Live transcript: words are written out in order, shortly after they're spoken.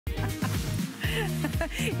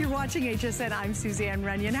You're watching HSN. I'm Suzanne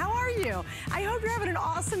Runyon. How are you? I hope you're having an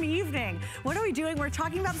awesome evening. What are we doing? We're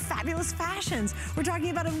talking about fabulous fashions. We're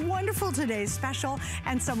talking about a wonderful today's special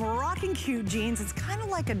and some rocking cute jeans. It's kind of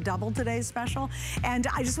like a double today's special. And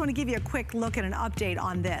I just want to give you a quick look at an update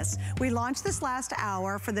on this. We launched this last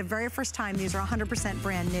hour for the very first time. These are 100%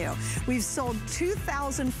 brand new. We've sold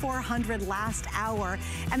 2,400 last hour.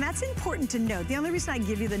 And that's important to note. The only reason I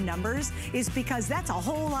give you the numbers is because that's a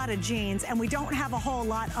whole lot of jeans and we don't have a whole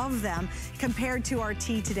lot of them compared to our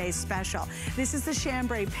Tea Today's special. This is the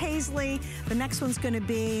chambray paisley. The next one's gonna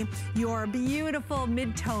be your beautiful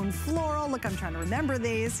mid-tone floral. Look, I'm trying to remember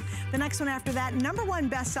these. The next one after that, #1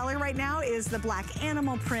 bestseller right now is the black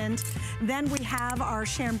animal print. Then we have our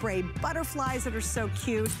chambray butterflies that are so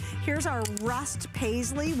cute. Here's our rust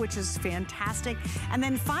paisley, which is fantastic. And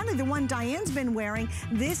then finally, the one Diane's been wearing,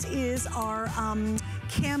 this is our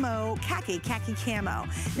camo, khaki camo.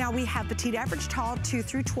 Now we have petite average tall 2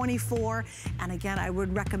 through 24. And again, I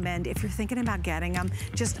would recommend if you're thinking about getting them,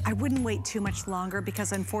 I wouldn't wait too much longer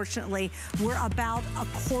because unfortunately, we're about a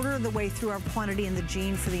quarter of the way through our quantity in the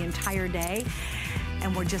jean for the entire day.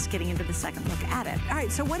 And we're just getting into the second look at it. All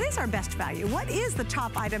right, so what is our best value? What is the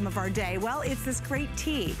top item of our day? Well, it's this great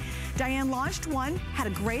tee. Diane launched one, had a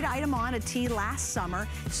great item on, a tee last summer,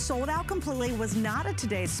 sold out completely, was not a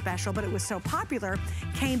today's special, but it was so popular,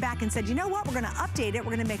 came back and said, you know what, we're gonna update it, we're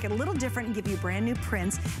gonna make it a little different and give you brand new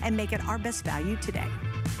prints and make it our best value today.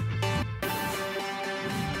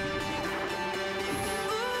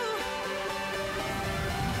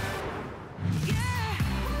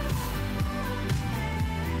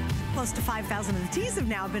 Close to 5,000 of the tees have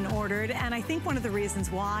now been ordered, and I think one of the reasons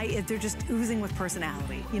why is they're just oozing with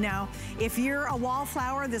personality, you know? If you're a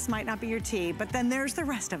wallflower, this might not be your tea, but then there's the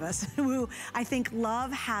rest of us who I think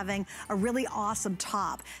love having a really awesome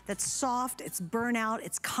top that's soft, it's burnout,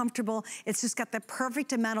 it's comfortable, it's just got the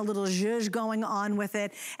perfect amount of little zhuzh going on with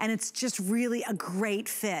it, and it's just really a great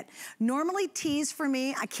fit. Normally tees for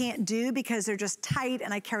me, I can't do because they're just tight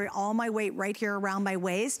and I carry all my weight right here around my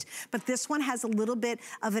waist, but this one has a little bit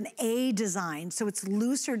of an A design, so it's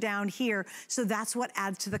looser down here, so that's what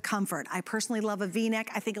adds to the comfort. I personally love a V-neck.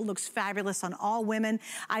 I think it looks fabulous on all women.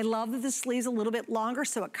 I love that the sleeve's a little bit longer,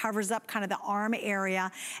 so it covers up kind of the arm area.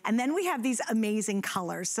 And then we have these amazing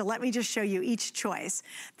colors, so let me just show you each choice.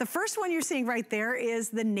 The first one you're seeing right there is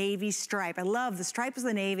the navy stripe. I love the stripes of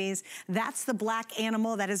the navies. That's the black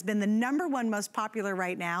animal that has been the #1 most popular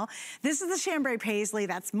right now. This is the chambray paisley.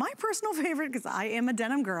 That's my personal favorite because I am a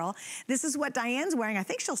denim girl. This is what Diane's wearing. I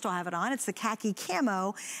think she'll still have it on. It's the khaki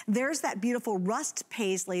camo. There's that beautiful rust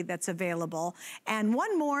paisley that's available. And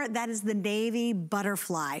one more, that is the navy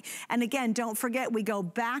butterfly. And again, don't forget, we go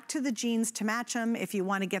back to the jeans to match them. If you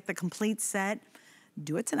want to get the complete set,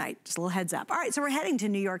 do it tonight, just a little heads up. All right, so we're heading to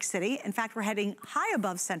New York City. In fact, we're heading high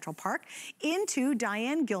above Central Park into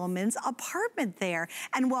Diane Gilman's apartment there.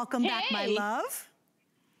 And welcome back, my love.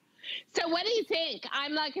 So what do you think?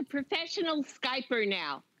 I'm like a professional Skyper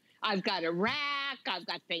now. I've got a rack, I've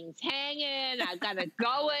got things hanging, I've got it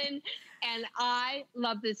going, and I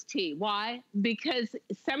love this tee. Why? Because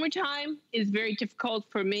summertime is very difficult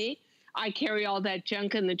for me. I carry all that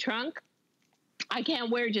junk in the trunk. I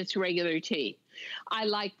can't wear just a regular tee. I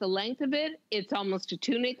like the length of it. It's almost a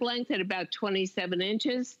tunic length at about 27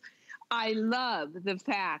 inches. I love the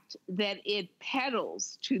fact that it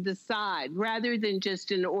petals to the side rather than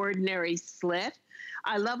just an ordinary slit.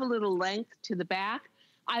 I love a little length to the back.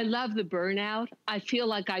 I love the burnout. I feel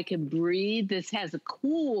like I can breathe. This has a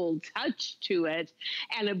cool touch to it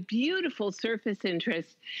and a beautiful surface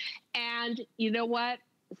interest. And you know what?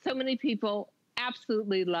 So many people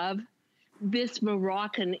absolutely love this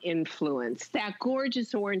Moroccan influence, that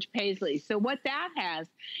gorgeous orange paisley. So what that has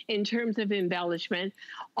in terms of embellishment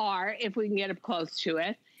are, if we can get up close to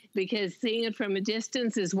it, because seeing it from a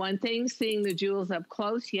distance is one thing, seeing the jewels up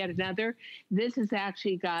close, yet another. This has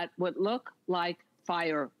actually got what look like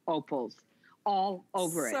fire opals all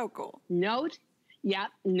over it. So cool. Note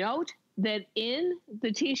that in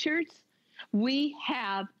the t-shirts, we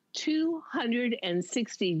have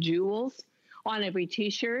 260 jewels on every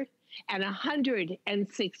t-shirt and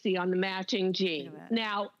 160 on the matching jean.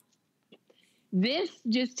 Now, this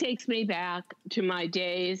just takes me back to my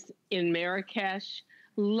days in Marrakesh.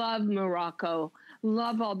 Love Morocco.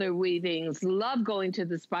 Love all their weavings, love going to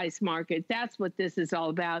the spice market. That's what this is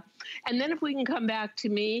all about. And then if we can come back to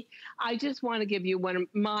me, I just want to give you one of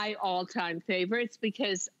my all-time favorites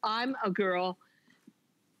because I'm a girl.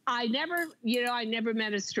 I never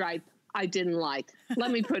met a stripe I didn't like.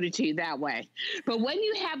 Let me put it to you that way. But when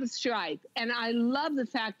you have a stripe, and I love the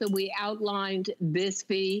fact that we outlined this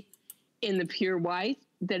V in the pure white,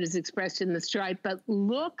 that is expressed in the stripe, but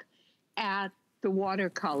look at the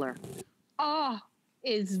watercolor. Oh,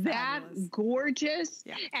 is that gorgeous?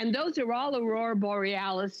 Yeah. And those are all Aurora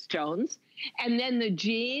Borealis stones. And then the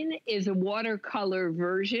jean is a watercolor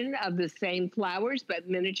version of the same flowers, but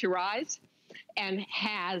miniaturized, and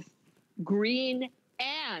has green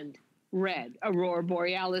and red Aurora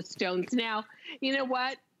Borealis stones. Now, you know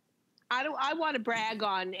what? I want to brag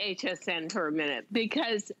on HSN for a minute,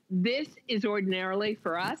 because this is ordinarily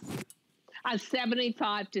for us a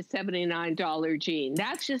 $75 to $79 jean.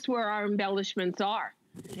 That's just where our embellishments are.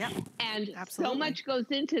 Yep. And absolutely. So much goes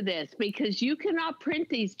into this, because you cannot print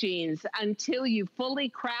these jeans until you fully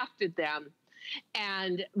crafted them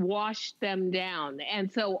and washed them down.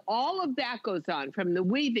 And so all of that goes on, from the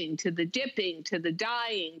weaving to the dipping to the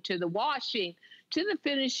dyeing to the washing to the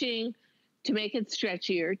finishing, to make it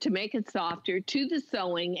stretchier, to make it softer, to the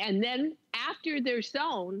sewing. And then after they're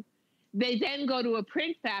sewn, they then go to a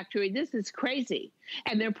print factory. This is crazy.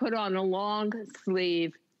 And they're put on a long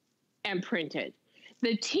sleeve and printed.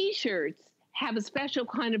 The T-shirts have a special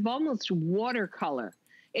kind of almost watercolor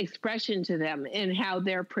expression to them in how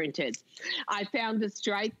they're printed. I found the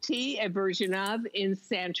striped tee, a version of, in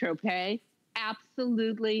Saint-Tropez.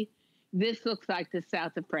 Absolutely, this looks like the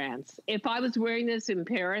south of France. If I was wearing this in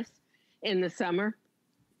Paris in the summer,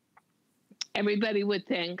 everybody would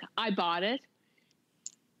think I bought it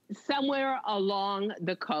somewhere along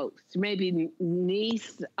the coast, maybe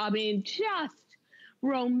Nice. I mean, just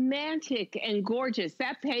romantic and gorgeous.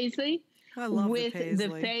 That paisley, I love with the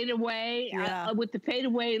fadeaway, with the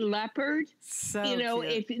fadeaway leopard. So you know,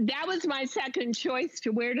 cute. If that was my second choice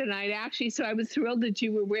to wear tonight, actually. So I was thrilled that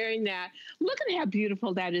you were wearing that. Look at how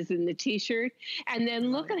beautiful that is in the T-shirt, and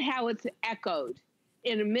then look at how it's echoed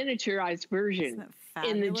in a miniaturized version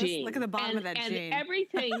in the jean. Look at the bottom of that jean. And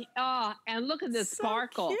everything, and look at the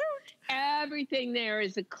sparkle. Cute. Everything there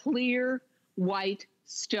is a clear white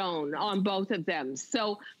stone on both of them.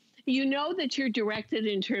 So you know that you're directed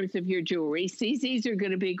in terms of your jewelry. CZs are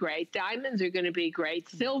going to be great. Diamonds are going to be great.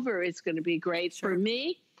 Silver is going to be great. Sure. For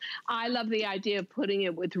me, I love the idea of putting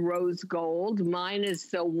it with rose gold. Mine is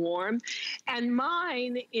so warm. And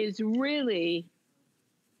mine is really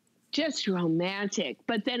just romantic.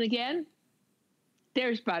 But then again,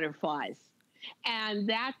 there's butterflies. And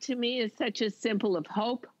that to me is such a symbol of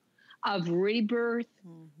hope, of rebirth,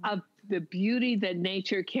 of the beauty that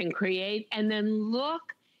nature can create. And then look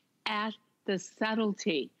at the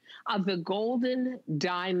subtlety of the golden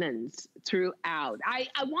diamonds throughout. I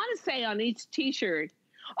want to say on each T-shirt,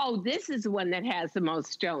 oh, this is the one that has the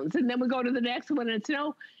most stones. And then we go to the next one and it's,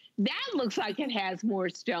 no, that looks like it has more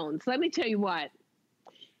stones. Let me tell you what.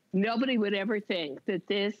 Nobody would ever think that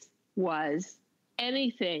this was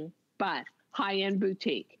anything but high-end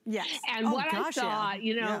boutique. Yes. And I saw,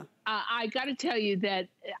 you know, I got to tell you that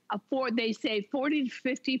they say 40 to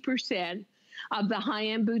 50% of the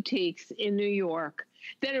high-end boutiques in New York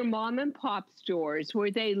that are mom and pop stores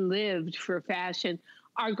where they lived for fashion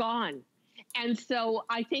are gone. And so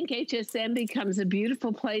I think HSN becomes a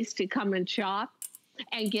beautiful place to come and shop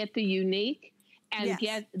and get the unique and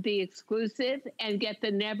get the exclusive and get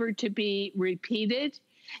the never to be repeated.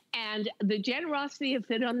 And the generosity of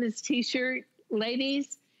fit on this T-shirt,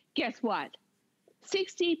 ladies, guess what?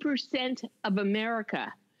 60% of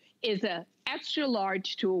America is a extra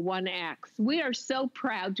large to a 1X. We are so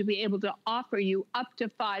proud to be able to offer you up to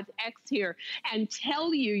 5X here and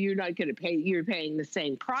tell you you're not going to pay, you're paying the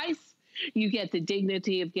same price. You get the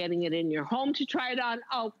dignity of getting it in your home to try it on.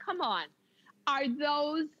 Oh, come on. Are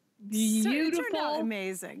those beautiful? So it turned out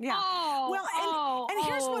amazing. Yeah. Oh, well, and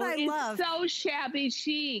here's what I love. It's so shabby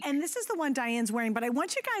chic. And this is the one Diane's wearing, but I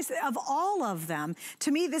want you guys, of all of them,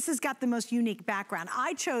 to me, this has got the most unique background.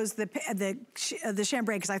 I chose the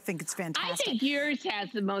chambray because I think it's fantastic. I think yours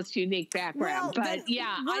has the most unique background, well, but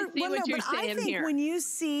yeah, I see what you're saying here. I think when you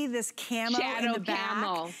see this camo in the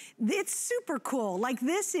back, it's super cool. Like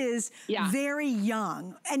this is very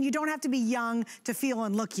young, and you don't have to be young to feel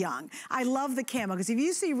and look young. I love the camo because if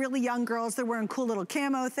you see really young girls, they're wearing cool little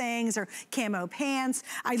camo things or camo pants.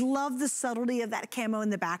 I love the subtlety of that camo in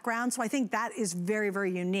the background, so I think that is very,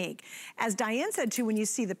 very unique. As Diane said too, when you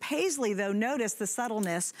see the paisley though, notice the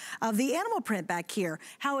subtleness of the animal print back here.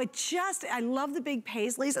 How it just, I love the big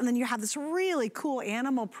paisleys, and then you have this really cool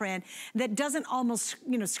animal print that doesn't almost,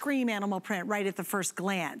 you know, scream animal print right at the first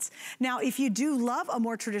glance. Now, if you do love a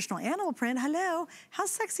more traditional animal print, hello, how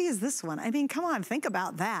sexy is this one? I mean, come on, think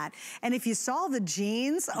about that. And if you saw the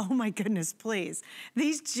jeans, oh my goodness, please.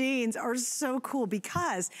 These jeans are so cool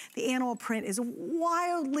because the animal print is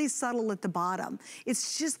wildly subtle at the bottom.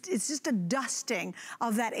 It's just a dusting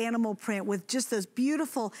of that animal print with just those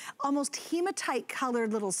beautiful, almost hematite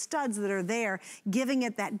colored little studs that are there, giving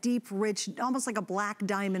it that deep, rich, almost like a black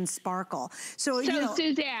diamond sparkle. So you know,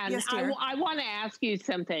 Suzanne, yes, I want to ask you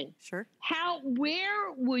something. Sure.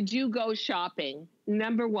 Where would you go shopping,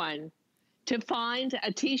 number one, to find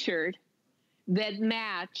a t-shirt that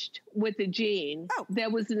matched with a jean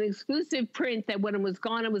that was an exclusive print that when it was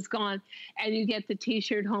gone, and you get the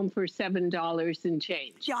t-shirt home for $7 and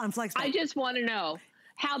change? Yeah, on FlexPay. I just want to know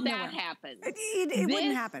how that happened. It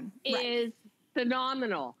wouldn't happen. Is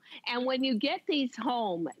phenomenal. And when you get these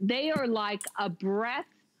home, they are like a breath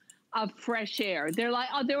of fresh air. They're like,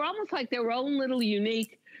 they're almost like their own little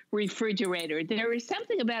unique refrigerator. There is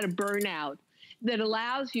something about a burnout that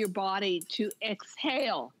allows your body to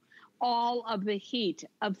exhale all of the heat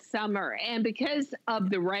of summer. And because of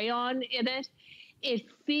the rayon in it, it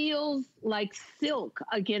feels like silk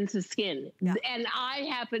against the skin. Yeah. And I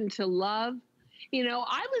happen to love, you know,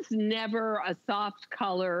 I was never a soft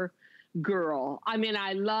color girl. I mean,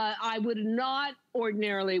 I would not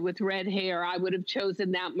ordinarily with red hair, I would have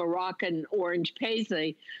chosen that Moroccan orange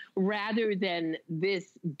paisley rather than this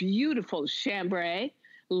beautiful chambray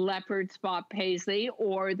leopard spot paisley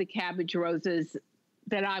or the cabbage roses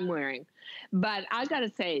that I'm wearing. But I got to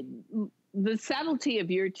say, the subtlety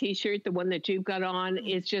of your t-shirt, the one that you've got on,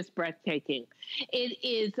 is just breathtaking. It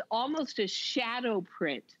is almost a shadow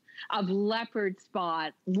print of leopard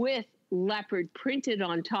spot with leopard printed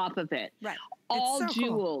on top of it. Right. All so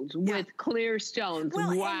jeweled with clear stones.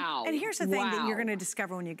 Well, wow. And here's the thing that you're going to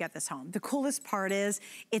discover when you get this home. The coolest part is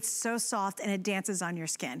it's so soft and it dances on your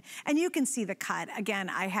skin. And you can see the cut. Again,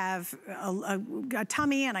 I have a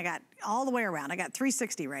tummy and I got all the way around. I got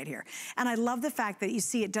 360 right here. And I love the fact that you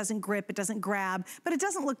see it doesn't grip, it doesn't grab, but it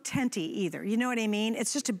doesn't look tenty either. You know what I mean?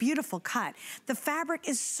 It's just a beautiful cut. The fabric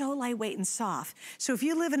is so lightweight and soft. So if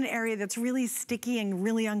you live in an area that's really sticky and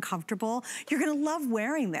really uncomfortable, you're going to love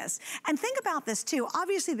wearing this. And think about this too.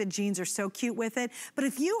 Obviously the jeans are so cute with it, but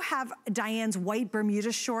if you have Diane's white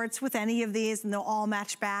Bermuda shorts with any of these and they'll all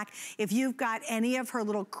match back, if you've got any of her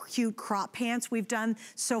little cute crop pants we've done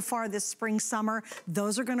so far this spring, summer,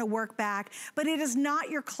 those are gonna work back. But it is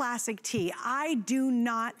not your classic tee. I do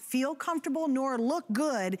not feel comfortable nor look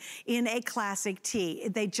good in a classic tee.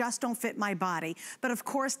 They just don't fit my body. But of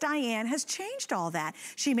course, Diane has changed all that.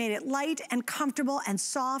 She made it light and comfortable and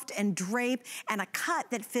soft and drape and a cut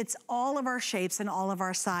that fits all of our shapes and all of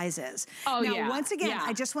our sizes. Oh, now, once again,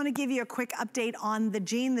 I just want to give you a quick update on the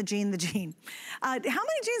jean. How many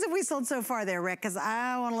jeans have we sold so far there, Rick? Because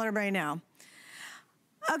I want to let everybody know.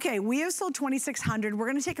 Okay, we have sold 2,600. We're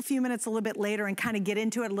gonna take a few minutes a little bit later and kind of get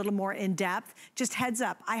into it a little more in depth. Just heads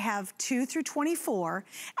up, I have 2 through 24,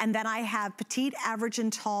 and then I have petite, average,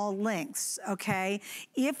 and tall lengths, okay?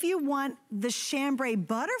 If you want the chambray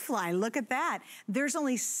butterfly, look at that. There's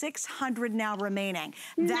only 600 now remaining.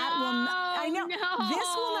 I know. This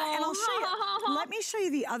will not, and I'll show you. Let me show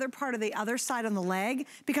you the other part of the other side on the leg,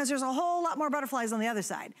 because there's a whole lot more butterflies on the other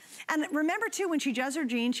side. And remember too, when she does her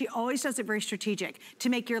jeans, she always does it very strategic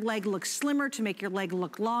to make your leg look slimmer, to make your leg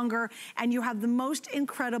look longer, and you have the most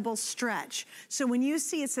incredible stretch. So when you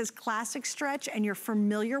see it says classic stretch and you're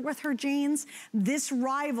familiar with her jeans, this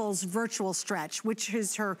rivals virtual stretch, which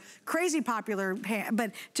is her crazy popular pant,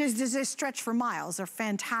 but just does this stretch for miles. They're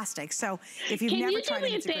fantastic. So if you've never tried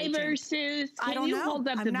it, it's a great jean. Can you do me a favor, Suze? Can you hold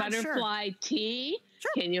up the butterfly tee?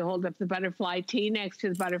 Sure. Can you hold up the butterfly tee next to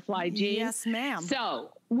the butterfly jeans? Yes, ma'am. So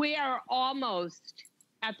we are almost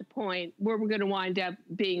at the point where we're going to wind up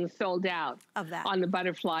being sold out of that on the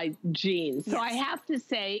butterfly jeans. So I have to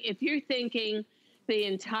say, if you're thinking the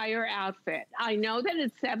entire outfit, I know that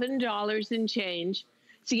it's $7 and change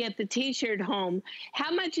to get the t-shirt home.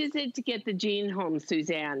 How much is it to get the jean home,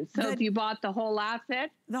 Suzanne? So if you bought the whole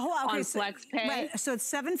outfit on FlexPay? Right, so it's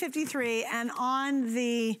 $753, and on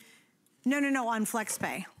the, on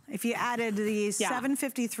FlexPay. If you added the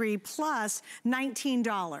 $753 plus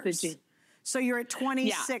 $19. So you're at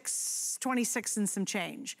 26 and some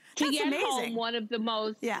change. That's get amazing. Home one of the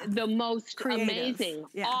most, creative. Amazing,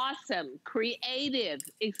 awesome, creative,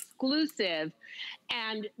 exclusive,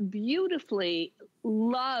 and beautifully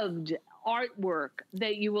loved artwork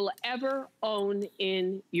that you will ever own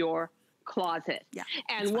in your closet. Yeah,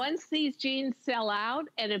 and once these jeans sell out,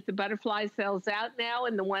 and if the butterfly sells out now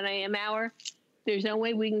in the 1 a.m. hour, there's no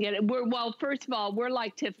way we can get it. Well, first of all, we're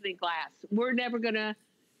like Tiffany Glass. We're never gonna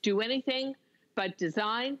do anything but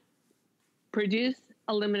design, produce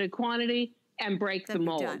a limited quantity, and break the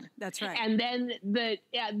mold. Done. That's right. And then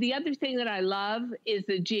the other thing that I love is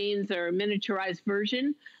the jeans are a miniaturized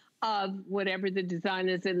version of whatever the design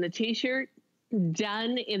is in the t-shirt,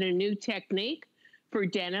 done in a new technique for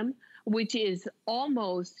denim, which is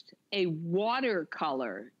almost a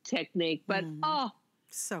watercolor technique. But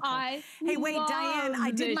so cool. Hey, wait, Diane,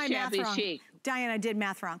 I did my math wrong. Chic. Diane, I did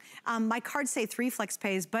math wrong. My cards say 3 flex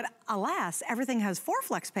pays, but alas, everything has 4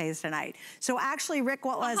 flex pays tonight. So actually, Rick,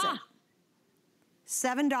 what was it?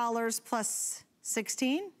 $7 plus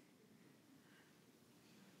 16?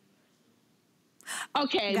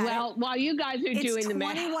 Okay, well, while you guys are doing the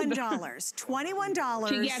math. It's $21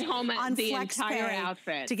 to get home on the flex entire pay,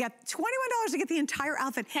 outfit. To get $21 to get the entire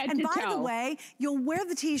outfit. Head and to by toe. the way, you'll wear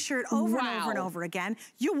the t-shirt over and over and over again.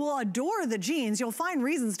 You will adore the jeans. You'll find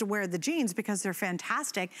reasons to wear the jeans because they're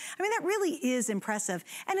fantastic. I mean, that really is impressive.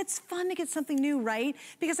 And it's fun to get something new, right?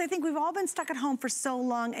 Because I think we've all been stuck at home for so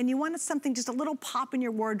long and you wanted something, just a little pop in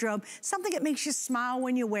your wardrobe, something that makes you smile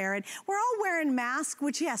when you wear it. We're all wearing masks,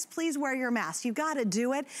 which yes, please wear your mask. You've got to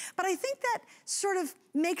do it. But I think that sort of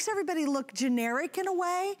makes everybody look generic in a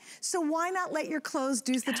way. So why not let your clothes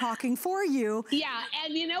do the talking for you? Yeah,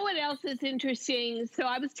 and you know what else is interesting? So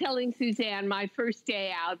I was telling Suzanne my first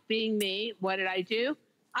day out, being me, what did I do?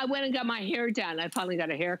 I went and got my hair done. I finally got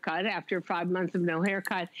a haircut after 5 months of no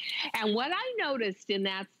haircut. And what I noticed in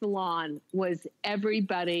that salon was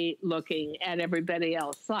everybody looking at everybody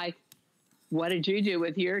else like, what did you do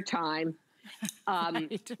with your time?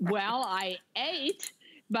 Right. Well, I ate.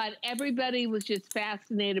 But everybody was just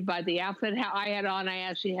fascinated by the outfit I had on. I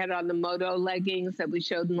actually had on the moto leggings that we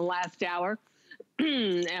showed in the last hour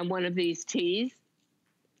and one of these tees.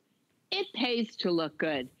 It pays to look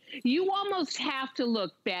good. You almost have to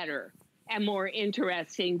look better and more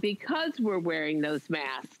interesting because we're wearing those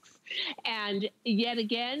masks. And yet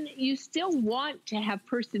again, you still want to have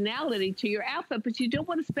personality to your outfit, but you don't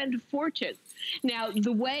want to spend a fortune. Now,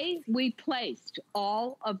 the way we placed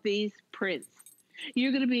all of these prints,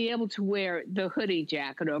 you're going to be able to wear the hoodie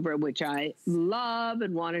jacket over it, which I love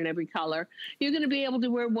and want in every color. You're going to be able to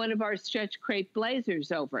wear one of our stretch crepe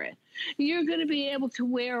blazers over it. You're going to be able to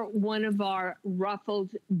wear one of our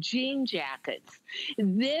ruffled jean jackets.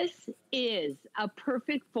 This is a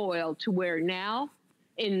perfect foil to wear now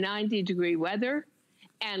in 90-degree weather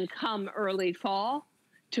and come early fall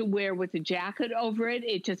to wear with a jacket over it.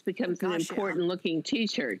 It just becomes an important looking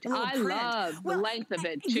t-shirt. I love the length of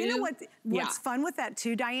it too. You know what's fun with that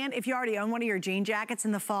too, Diane? If you already own one of your jean jackets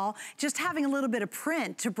in the fall, just having a little bit of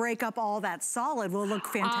print to break up all that solid will look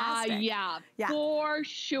fantastic. Yeah, for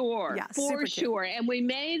sure. Yeah, for sure. And we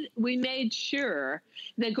made sure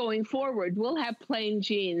that going forward, we'll have plain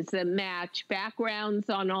jeans that match backgrounds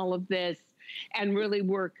on all of this and really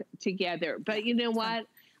work together. But you know what?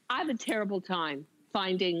 I have a terrible time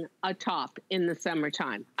finding a top in the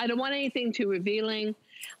summertime. I don't want anything too revealing.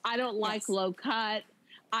 I don't like low cut.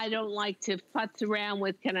 I don't like to futz around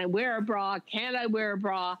with, can I wear a bra? Can't I wear a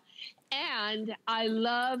bra? And I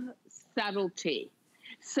love subtlety.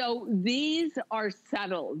 So these are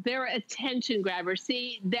subtle. They're attention grabbers.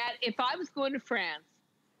 See, that if I was going to France,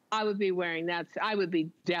 I would be wearing that. I would be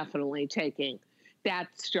definitely taking that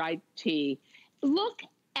striped tee. Look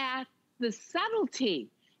at the subtlety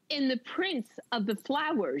in the prints of the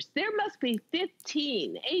flowers. There must be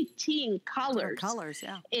 15, 18 colors,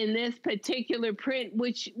 in this particular print,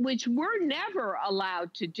 which we're never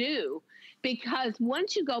allowed to do, because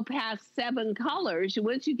once you go past 7 colors,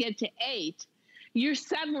 once you get to 8, you're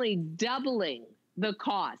suddenly doubling the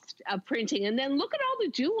cost of printing. And then look at all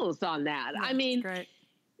the jewels on that. I mean,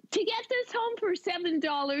 to get this home for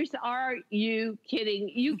 $7, are you kidding?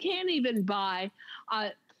 You can't even buy a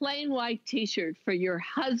plain white t-shirt for your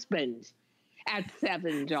husband at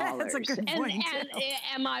 $7. That's a good point. And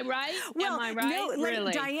am I right? Well, am I right? No,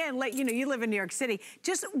 really? Diane, you live in New York City.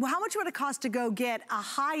 Just how much would it cost to go get a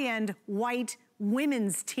high-end white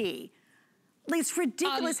women's tee? It's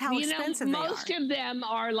ridiculous how expensive they are. Most of them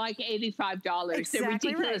are like $85. Exactly. They're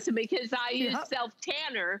ridiculous. Right. Because I use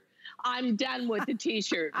self-tanner, I'm done with the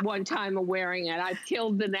t-shirt one time of wearing it. I've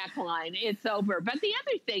killed the neckline. It's over. But the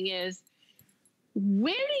other thing is,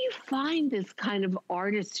 where do you find this kind of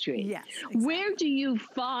artistry? Yes, exactly. Where do you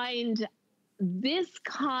find this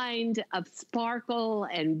kind of sparkle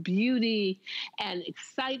and beauty and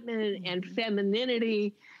excitement and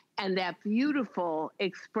femininity and that beautiful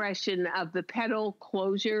expression of the petal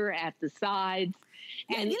closure at the sides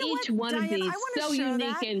And each one of these so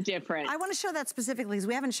unique and different. I want to show that specifically because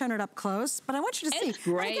we haven't shown it up close, but I want you to see. It's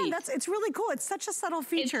great. And again, it's really cool. It's such a subtle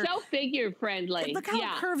feature. It's so figure friendly. Look how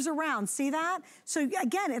it curves around. See that? So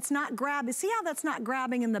again, it's not grabbing. See how that's not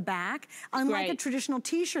grabbing in the back? Unlike a traditional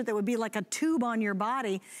t-shirt that would be like a tube on your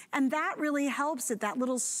body. And that really helps it, that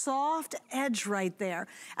little soft edge right there.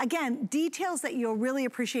 Again, details that you'll really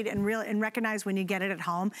appreciate and recognize when you get it at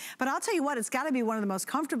home. But I'll tell you what, it's got to be one of the most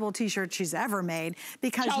comfortable t-shirts she's ever made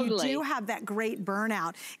because you do have that great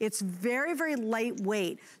burnout. It's very, very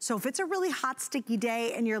lightweight. So if it's a really hot, sticky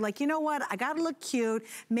day and you're like, you know what, I got to look cute.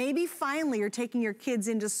 Maybe finally you're taking your kids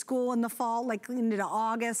into school in the fall, like into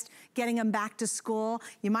August, getting them back to school.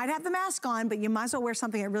 You might have the mask on, but you might as well wear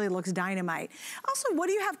something that really looks dynamite. Also, what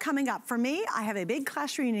do you have coming up? For me, I have a big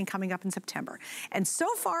class reunion coming up in September. And so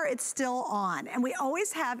far, it's still on. And we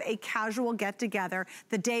always have a casual get-together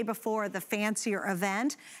the day before the fancier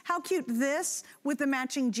event. How cute this with the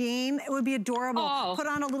matching jean. It would be adorable. Oh, put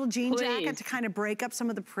on a little jean jacket to kind of break up some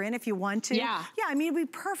of the print if you want to. Yeah, I mean, it'd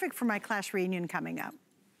be perfect for my class reunion coming up.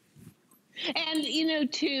 And, you know,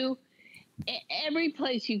 too, every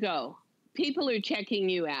place you go, people are checking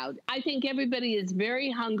you out. I think everybody is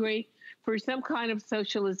very hungry for some kind of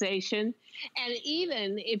socialization. And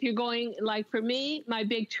even if you're going, like for me, my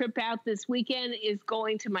big trip out this weekend is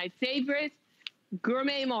going to my favorite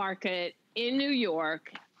gourmet market in New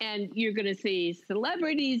York. And you're going to see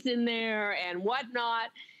celebrities in there and whatnot.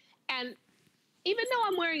 And even though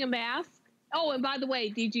I'm wearing a mask, oh, and by the way,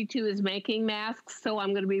 DG2 is making masks, so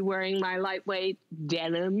I'm going to be wearing my lightweight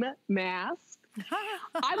denim mask.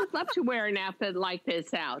 I would love to wear an outfit like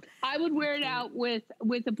this out. I would wear it out with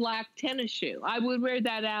a black tennis shoe. I would wear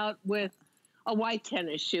that out with a white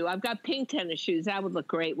tennis shoe. I've got pink tennis shoes I would look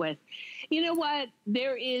great with. You know what?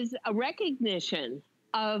 There is a recognition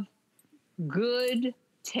of good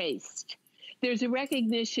taste. There's a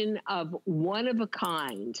recognition of one of a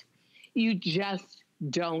kind. You just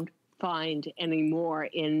don't find anymore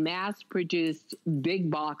in mass-produced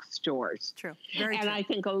big box stores. True. Very and true. I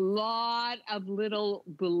think a lot of little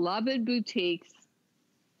beloved boutiques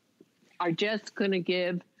are just going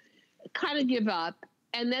to kind of give up.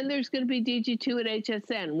 And then there's going to be DG2 at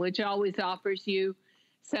HSN, which always offers you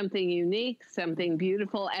something unique, something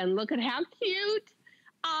beautiful. And look at how cute.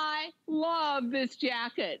 I love this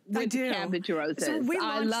jacket with the cabbage roses. So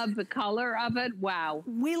I love the color of it. Wow.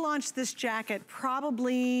 We launched this jacket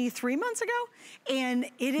probably 3 months ago, and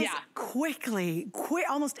it is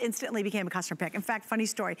almost instantly became a customer pick. In fact, funny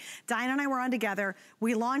story, Diane and I were on together.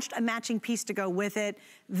 We launched a matching piece to go with it.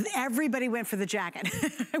 Everybody went for the jacket,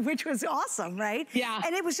 which was awesome, right? Yeah.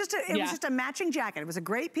 And it was just a matching jacket. It was a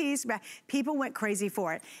great piece. People went crazy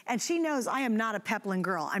for it. And she knows I am not a peplum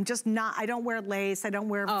girl. I'm just not. I don't wear lace. I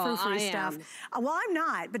don't wear frou-frou stuff. Well, I'm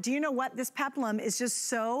not, but do you know what? This peplum is just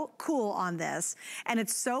so cool on this, and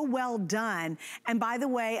it's so well done. And by the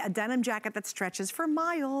way, a denim jacket that stretches for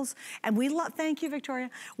miles. And we love, thank you, Victoria.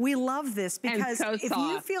 We love this because if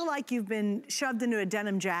you feel like you've been shoved into a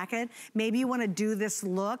denim jacket, maybe you want to do this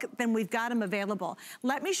look, then we've got them available.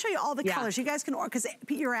 Let me show you all the colors. You guys can order, because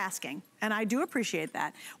you're asking, and I do appreciate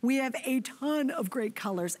that. We have a ton of great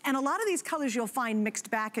colors, and a lot of these colors you'll find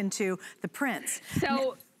mixed back into the prints.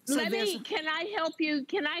 So can I help you?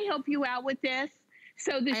 Can I help you out with this?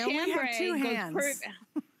 So the chambray goes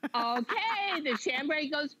okay, the chambray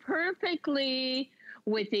goes perfectly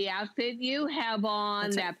with the outfit you have on,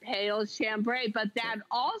 that pale chambray, but that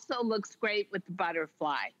also looks great with the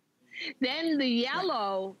butterfly. Then the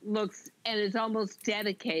yellow looks and is almost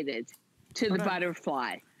dedicated to the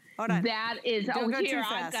butterfly. Hold on. That is, here,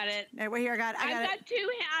 I've got it. Right, here,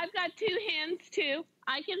 I've got two hands too.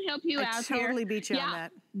 I can help you out here. I totally beat you on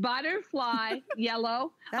that. Butterfly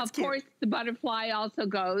yellow. Of course, the butterfly also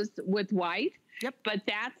goes with white. Yep. But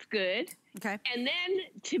that's good. Okay. And then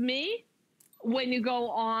to me, when you go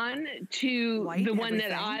on to the one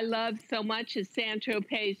that I love so much is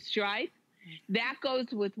Saint-Tropez stripe. That goes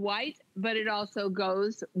with white, but it also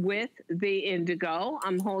goes with the indigo.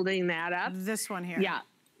 I'm holding that up. This one here. Yeah.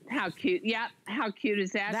 How cute. Yeah. How cute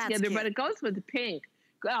is that together? Cute. But it goes with the pink.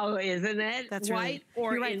 Oh, isn't it? That's white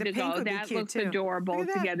or indigo. That looks adorable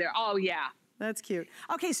together. Oh, yeah. That's cute.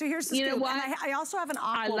 Okay, so here's the scoop. And I also have an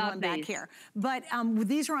aqua one back here. But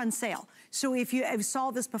these are on sale. So if you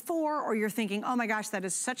saw this before or you're thinking, oh my gosh, that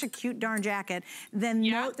is such a cute darn jacket, then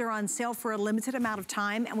note they're on sale for a limited amount of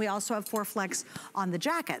time. And we also have 4 flex on the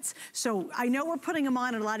jackets. So I know we're putting them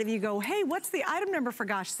on and a lot of you go, hey, what's the item number for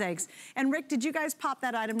gosh sakes? And Rick, did you guys pop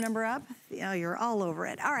that item number up? Oh, you're all over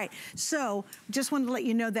it. All right, so just wanted to let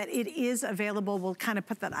you know that it is available. We'll kind of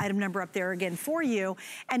put that item number up there again for you.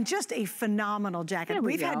 And just a phenomenal jacket.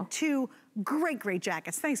 We've had 2 Great, great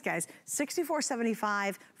jackets. Thanks, guys.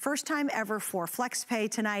 $64.75, first time ever for FlexPay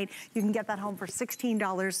tonight. You can get that home for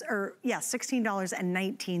 $16, or yeah,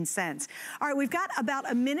 $16.19. All right, we've got about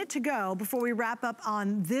a minute to go before we wrap up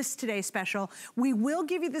on this today's special. We will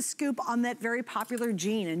give you the scoop on that very popular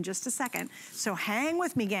jean in just a second, so hang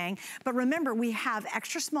with me, gang. But remember, we have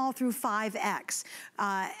extra small through 5X.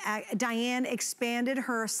 Diane expanded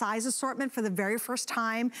her size assortment for the very first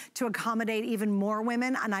time to accommodate even more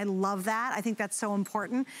women, and I love that. I think that's so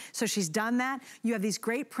important. So she's done that. You have these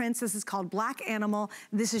great prints. This is called Black Animal.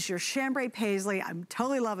 This is your chambray paisley. I'm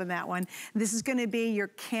totally loving that one. This is gonna be your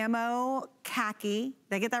camo khaki.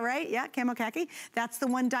 Did I get that right? Yeah, camo khaki. That's the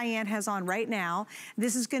one Diane has on right now.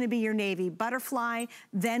 This is gonna be your navy butterfly.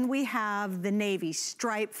 Then we have the navy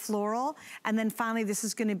stripe floral. And then finally, this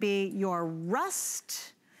is gonna be your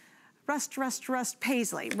rust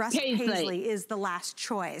paisley. Rust paisley is the last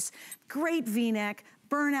choice. Great V-neck,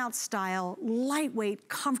 burnout style, lightweight,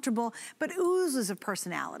 comfortable, but oozes of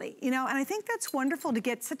personality, you know? And I think that's wonderful to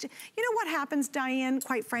get such, you know what happens, Diane,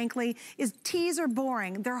 quite frankly, is tees are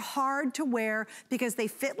boring. They're hard to wear because they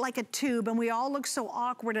fit like a tube and we all look so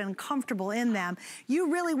awkward and uncomfortable in them.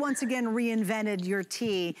 You really, once again, reinvented your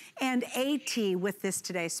tee and a tee with this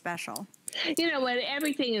today's special. You know what,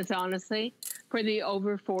 everything is honestly for the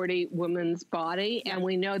over 40 woman's body. And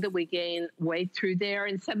we know that we gain weight through there.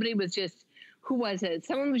 And somebody was just, who was it?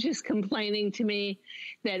 Someone was just complaining to me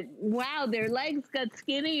that, wow, their legs got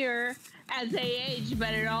skinnier as they age,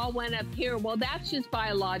 but it all went up here. Well, that's just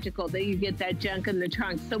biological, that you get that junk in the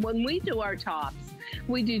trunk. So when we do our tops,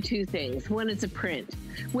 we do two things. One is a print.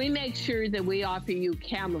 We make sure that we offer you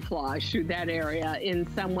camouflage through that area in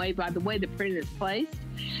some way by the way the print is placed,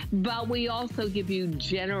 but we also give you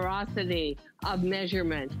generosity of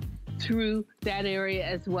measurement through that area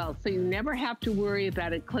as well. So you never have to worry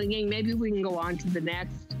about it clinging. Maybe we can go on to the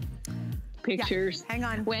next pictures. Yeah, hang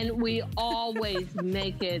on. When we always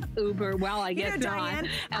make it uber, well, I guess Diane,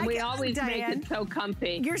 not. And we always make it so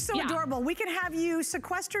comfy. You're so adorable. We can have you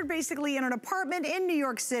sequestered basically in an apartment in New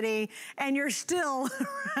York City and you're still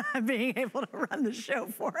being able to run the show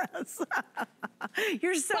for us.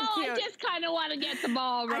 You're so cute. I just kind of want to get the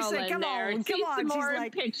ball rolling come there. on, See some more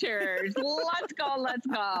pictures. Let's go, let's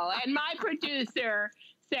go. And my producer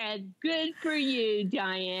said, good for you,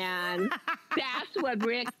 Diane. That's what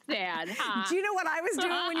Rick said, huh? Do you know what I was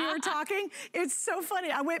doing when you were talking? It's so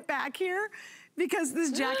funny. I went back here because this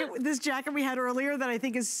jacket we had earlier that I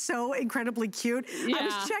think is so incredibly cute. Yeah. I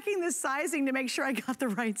was checking the sizing to make sure I got the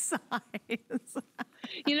right size.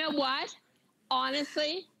 You know what?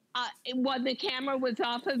 Honestly, when the camera was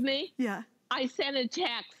off of me, I sent a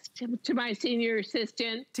text to my senior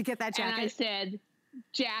assistant to get that jacket. And I said,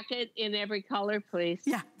 jacket in every color, please.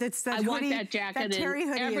 Yeah, that's I hoodie, want that jacket that terry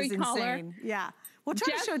hoodie in every is color. Insane. Yeah, we'll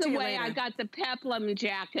try just to show it to the you way later. I got the peplum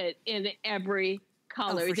jacket in every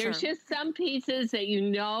color. Oh, There's just some pieces that you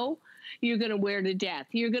know you're going to wear to death.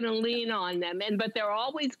 You're going to lean on them, but they're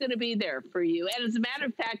always going to be there for you. And as a matter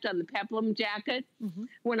of fact, on the peplum jacket,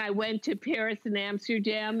 when I went to Paris and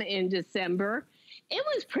Amsterdam in December, it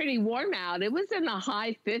was pretty warm out. It was in the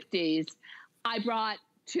high 50s. I brought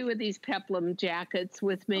 2 of these peplum jackets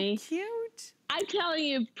with me. Oh, cute. I'm telling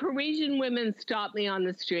you, Parisian women stop me on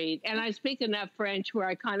the street, and I speak enough French where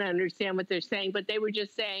I kind of understand what they're saying, but they were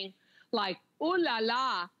just saying, like, ooh la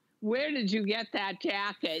la, where did you get that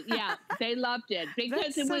jacket? Yeah, they loved it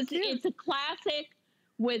because it's a classic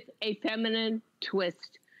with a feminine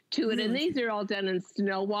twist to it. And these are all done in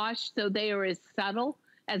snow wash, so they are as subtle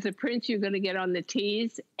as the prints you're going to get on the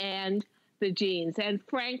tees and the jeans. And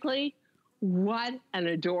frankly, what an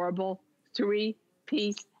adorable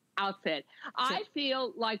 3-piece outfit. I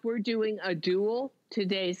feel like we're doing a dual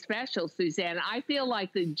today's special, Suzanne. I feel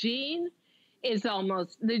like the jean is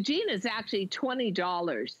actually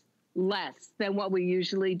 $20 less than what we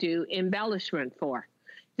usually do embellishment for.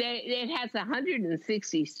 It has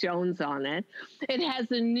 160 stones on it. It has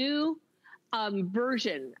a new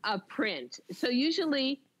version of print. So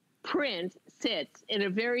usually print sits in a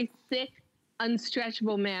very thick,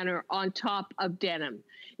 unstretchable manner on top of denim.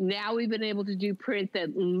 Now we've been able to do print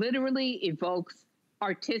that literally evokes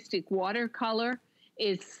artistic watercolor,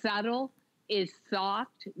 is subtle, is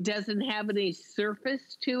soft, doesn't have any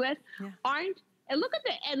surface to it. And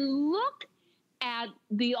look at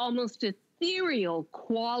the almost ethereal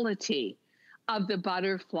quality of the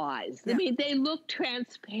butterflies. Yeah. I mean, they look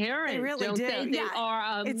transparent. They really don't do. They? They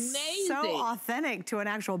are amazing. It's so authentic to an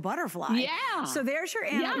actual butterfly. Yeah. So there's your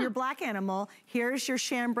your black animal. Here's your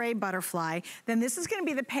chambray butterfly. Then this is going to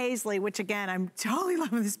be the paisley, which again, I'm totally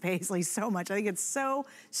loving this paisley so much. I think it's so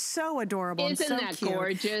adorable. Isn't and so that cute.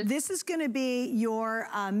 gorgeous? This is going to be your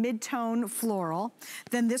mid-tone floral.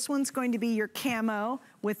 Then this one's going to be your camo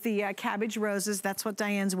with the cabbage roses. That's what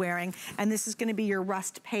Diane's wearing. And this is going to be your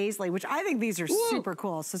rust paisley, which I think these are super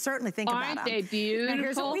cool. So certainly think about them. Aren't they beautiful? Now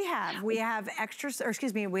here's what we have. We have extras, or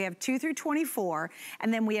excuse me, we have 2 through 24,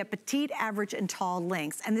 and then we have petite, average, and tall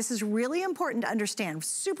lengths. And this is really important to understand,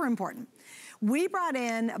 super important. We brought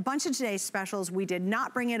in a bunch of today's specials. We did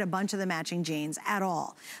not bring in a bunch of the matching jeans at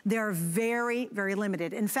all. They're very, very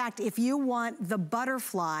limited. In fact, if you want the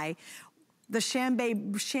butterfly, the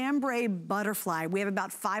chambray butterfly, we have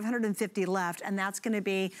about 550 left, and that's gonna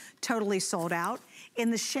be totally sold out.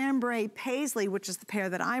 In the chambray paisley, which is the pair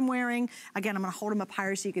that I'm wearing, again, I'm gonna hold them up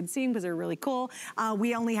higher so you can see them because they're really cool.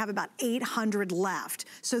 We only have about 800 left.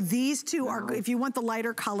 So these two are, if you want the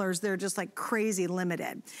lighter colors, they're just like crazy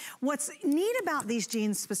limited. What's neat about these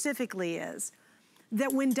jeans specifically is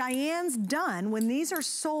that when Diane's done, when these are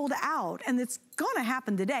sold out, and it's gonna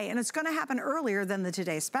happen today, and it's gonna happen earlier than the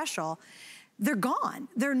Today Special, they're gone.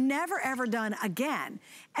 They're never, ever done again.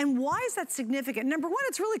 And why is that significant? Number one,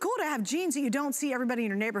 it's really cool to have jeans that you don't see everybody in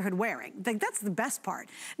your neighborhood wearing. Like, that's the best part.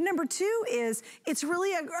 Number two is it's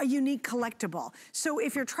really a unique collectible. So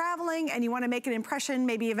if you're traveling and you want to make an impression,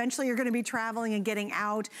 maybe eventually you're going to be traveling and getting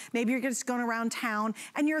out, maybe you're just going around town,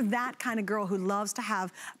 and you're that kind of girl who loves to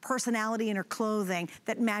have personality in her clothing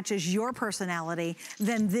that matches your personality,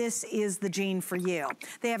 then this is the jean for you.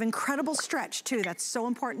 They have incredible stretch too. That's so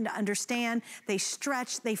important to understand. They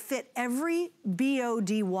stretch, they fit every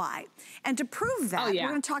B-O-D-Y. And to prove that, we're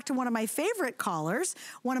gonna talk to one of my favorite callers,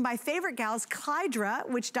 one of my favorite gals, Clydra,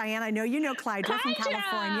 which Diane, I know you know Clydra from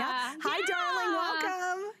California. Hi, darling,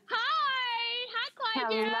 welcome. Hi,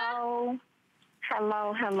 Clydra. Hello.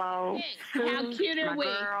 Hello, hello. How cute are we?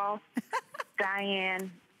 Girl,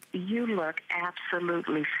 Diane, you look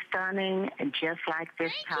absolutely stunning, just like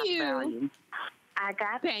this top value. I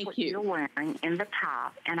got what you're wearing in the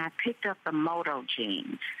top, and I picked up the Moto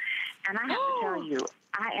jeans. And I have to tell you,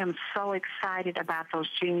 I am so excited about those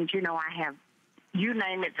jeans. You know, I have, you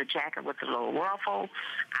name it, the jacket with the little ruffle.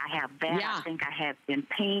 I have that. I think I have in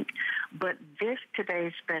pink. But this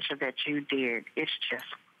Today's Special that you did, it's just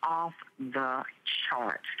off the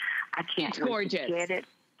charts. I can't wait to get it.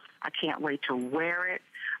 I can't wait to wear it.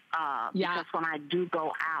 Because when I do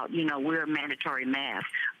go out, you know, we're a mandatory mask.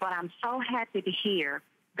 But I'm so happy to hear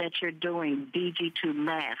that you're doing DG2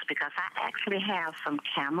 masks, because I actually have some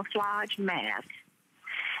camouflage masks.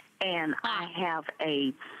 And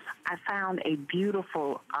I found a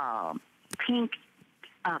beautiful pink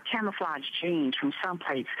camouflage jeans from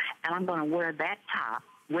someplace, and I'm going to wear that top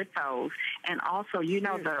with those. And also, you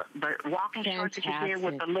know, the walking shorts that you hear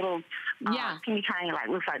with the little skinny tiny, like,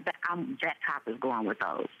 looks like that. That top is going with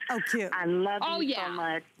those. Oh, cute. I love you so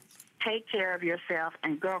much. Take care of yourself,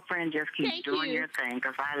 and girlfriend, just keep doing your thing,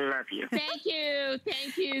 because I love you. Thank you,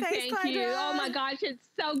 thank you, Thanks, thank you. Oh my gosh, it's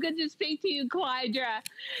so good to speak to you, Clydra.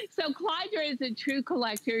 So Clydra is a true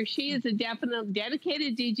collector. She is a definite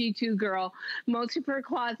dedicated DG2 girl. Most of her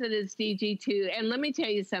closet is DG2. And let me tell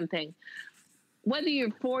you something. Whether you're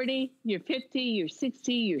 40, you're 50, you're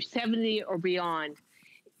 60, you're 70, or beyond,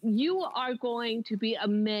 you are going to be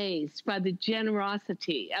amazed by the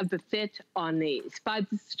generosity of the fit on these, by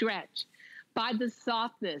the stretch, by the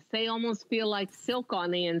softness. They almost feel like silk on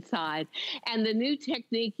the inside. And the new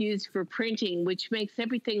technique used for printing, which makes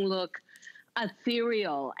everything look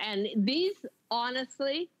ethereal. And these,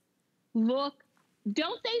 honestly, look,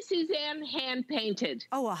 don't they, Suzanne, hand painted?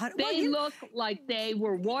 Oh, they look like they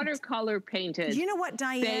were watercolor painted. You know what,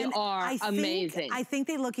 Diane? They are amazing. I think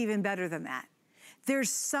they look even better than that.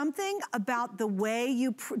 There's something about the way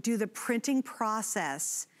you do the printing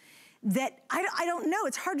process that I don't know.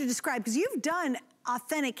 It's hard to describe, because you've done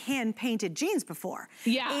authentic hand-painted jeans before.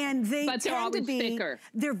 Yeah, and they but they're always thicker.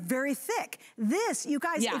 They're very thick. This, you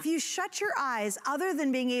guys, if you shut your eyes, other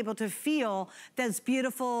than being able to feel those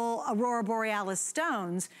beautiful Aurora Borealis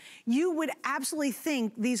stones, you would absolutely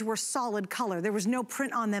think these were solid color. There was no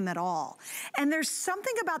print on them at all. And there's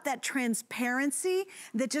something about that transparency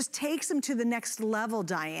that just takes them to the next level,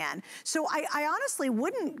 Diane. So I honestly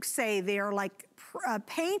wouldn't say they're like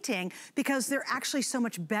painting, because they're actually so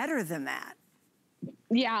much better than that.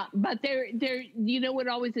 Yeah, but they're, you know what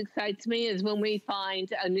always excites me is when we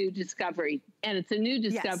find a new discovery, and it's a new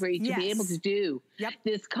discovery to be able to do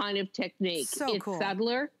this kind of technique. So it's cool.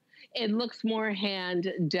 subtler. It looks more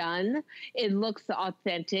hand done. It looks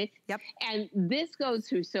authentic. Yep. And this goes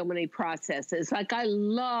through so many processes. Like, I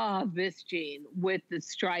love this jean with the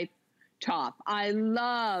striped top. I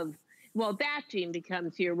love, well, that jean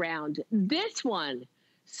becomes year round. This one,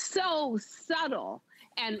 so subtle.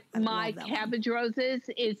 And my cabbage roses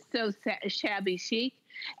is so shabby chic.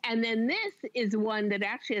 And then this is one that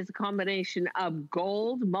actually has a combination of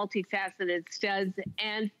gold, multifaceted studs,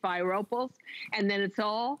 and fire opals. And then it's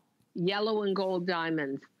all yellow and gold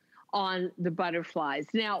diamonds on the butterflies.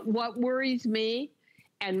 Now, what worries me,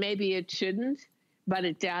 and maybe it shouldn't, but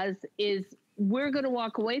it does, is we're going to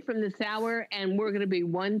walk away from this hour and we're going to be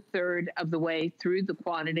 1/3 of the way through the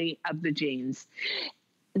quantity of the jeans.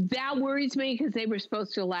 That worries me because they were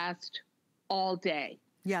supposed to last all day.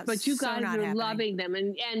 Yes, but you guys are loving them,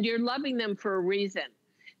 and you're loving them for a reason,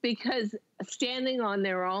 because standing on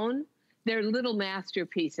their own, they're little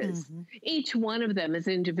masterpieces. Mm-hmm. Each one of them is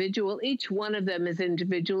individual. Each one of them is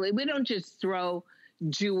individually. We don't just throw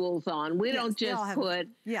jewels on. We don't just put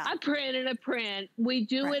a print and a print. We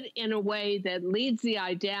do it in a way that leads the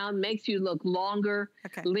eye down, makes you look longer,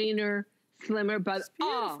 leaner, slimmer, but it's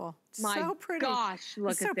beautiful. My so pretty. Gosh,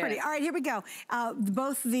 look so at pretty. this. All right, here we go.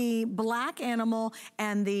 Both the black animal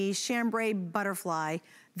and the chambray butterfly,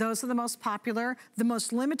 those are the most popular. The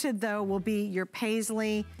most limited, though, will be your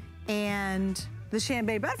paisley and the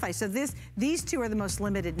chambray butterfly. So these two are the most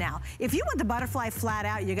limited now. If you want the butterfly flat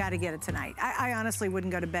out, you gotta get it tonight. I honestly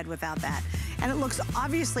wouldn't go to bed without that. And it looks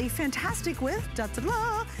obviously fantastic with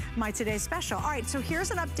my Today's Special. All right, so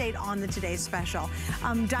here's an update on the Today's Special.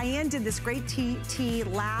 Diane did this great tee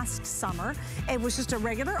last summer. It was just a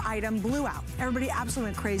regular item, blew out. Everybody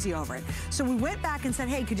absolutely went crazy over it. So we went back and said,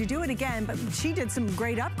 hey, could you do it again? But she did some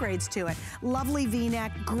great upgrades to it. Lovely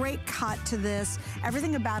V-neck, great cut to this.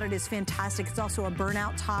 Everything about it is fantastic. It's also a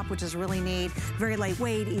burnout top, which is really neat. Very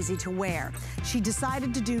lightweight, easy to wear. She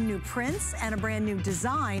decided to do new prints and a brand new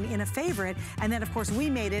design in a favorite. And then, of course, we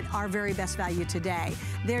made it our very best value today.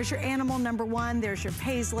 There's your animal #1. There's your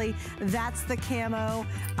paisley. That's the camo.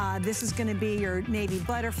 This is going to be your navy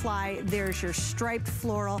butterfly. There's your striped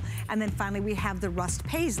floral. And then finally, we have the rust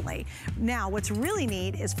paisley. Now, what's really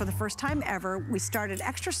neat is for the first time ever, we started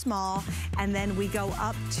extra small, and then we go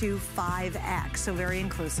up to 5X. So very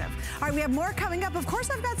inclusive. All right, we have more coming up. Of course,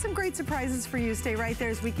 I've got some great surprises for you. Stay right there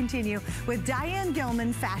as we continue with Diane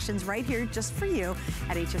Gilman Fashions right here just for you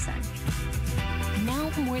at HSN. Now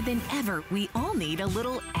more than ever, we all need a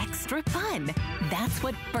little extra fun. That's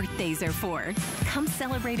what birthdays are for. Come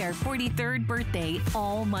celebrate our 43rd birthday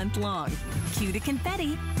all month long. Cue to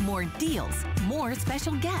confetti, more deals, more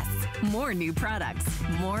special guests, more new products,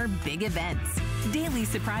 more big events, daily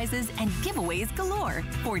surprises and giveaways galore,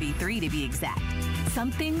 43 to be exact.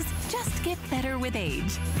 Some things just get better with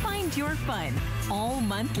age. Find your fun all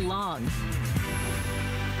month long.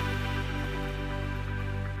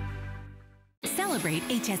 Celebrate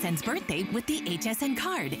HSN's birthday with the HSN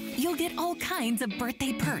card. You'll get all kinds of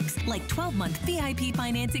birthday perks, like 12-month VIP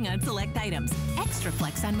financing on select items, extra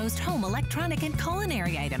flex on most home electronic and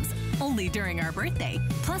culinary items, only during our birthday,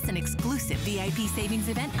 plus an exclusive VIP savings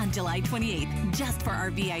event on July 28th, just for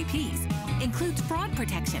our VIPs. Includes fraud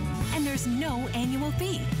protection, and there's no annual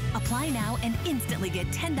fee. Apply now and instantly get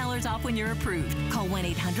 $10 off when you're approved. Call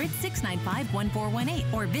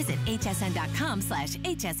 1-800-695-1418 or visit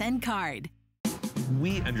hsn.com/HSN card.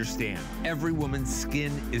 We understand every woman's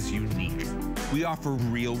skin is unique. We offer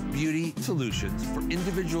real beauty solutions for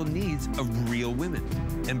individual needs of real women,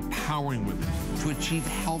 empowering women to achieve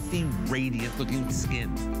healthy, radiant-looking skin,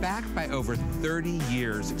 backed by over 30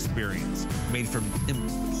 years' experience, made from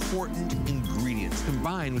important ingredients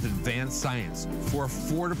combined with advanced science for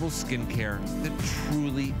affordable skincare that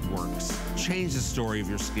truly works. Change the story of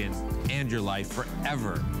your skin and your life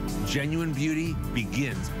forever. Genuine beauty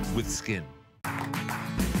begins with skin.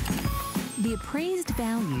 The appraised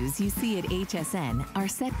values you see at HSN are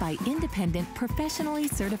set by independent, professionally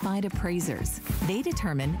certified appraisers. They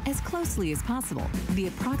determine, as closely as possible, the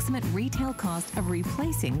approximate retail cost of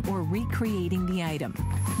replacing or recreating the item,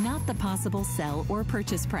 not the possible sell or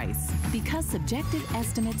purchase price. Because subjective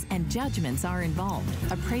estimates and judgments are involved,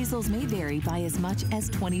 appraisals may vary by as much as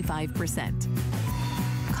 25%.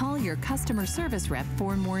 Call your customer service rep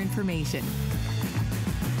for more information.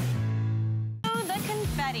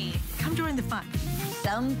 Come join the fun.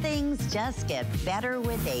 Some things just get better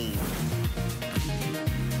with age.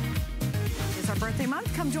 our birthday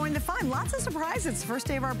month. Come join the fun. Lots of surprises. It's the first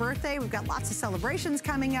day of our birthday. We've got lots of celebrations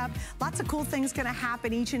coming up. Lots of cool things going to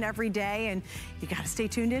happen each and every day. And you got to stay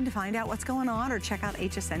tuned in to find out what's going on, or check out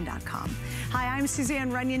hsn.com. Hi, I'm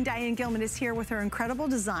Suzanne Runyon. Diane Gilman is here with her incredible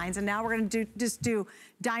designs. And now we're going to just do,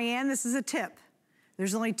 Diane, this is a tip.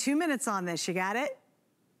 There's only 2 minutes on this. You got it?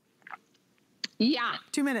 Yeah.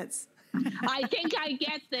 2 minutes. I think I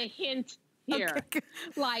get the hint here. Okay.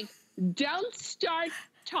 Like, don't start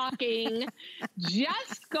talking.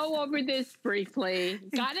 Just go over this briefly.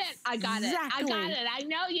 Got it? I got it. I got it. I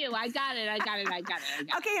know you. I got it. I got it. I got it.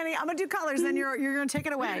 Okay, honey, I'm gonna do colors, then you're gonna take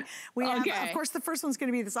it away. We have, of course, the first one's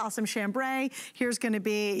gonna be this awesome chambray. Here's gonna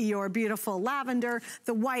be your beautiful lavender.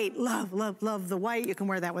 The white, love, love, love the white. You can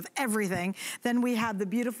wear that with everything. Then we have the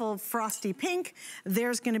beautiful frosty pink.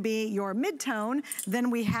 There's gonna be your mid-tone.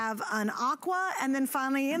 Then we have an aqua, and then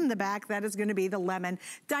finally in the back, that is gonna be the lemon.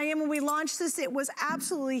 Diane, when we launched this, it was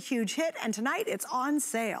absolutely huge hit, and tonight it's on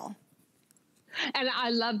sale. And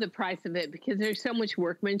I love the price of it because there's so much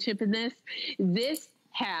workmanship in this. This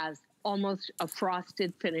has almost a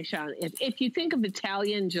frosted finish on it. If you think of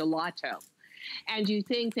Italian gelato and you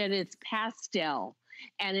think that it's pastel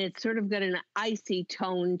and it's sort of got an icy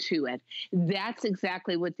tone to it, that's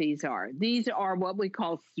exactly what these are. These are what we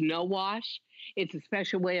call snow wash. It's a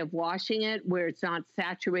special way of washing it where it's not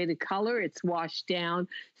saturated color. It's washed down,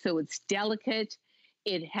 so it's delicate.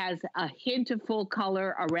 It has a hint of full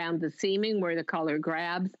color around the seaming where the color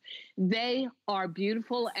grabs. They are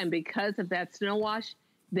beautiful, and because of that snow wash,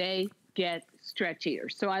 they get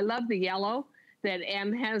stretchier. So I love the yellow that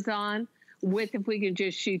M has on with, if we can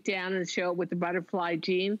just shoot down and show it with the butterfly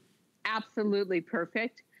jean, absolutely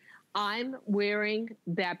perfect. I'm wearing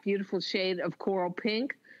that beautiful shade of coral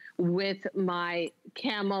pink with my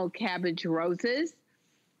camel cabbage roses.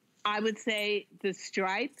 I would say the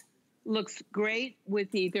stripe looks great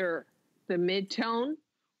with either the mid-tone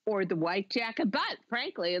or the white jacket, but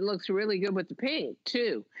frankly, it looks really good with the pink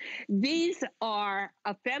too. These are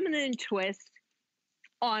a feminine twist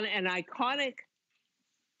on an iconic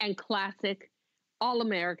and classic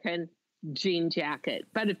all-American jean jacket.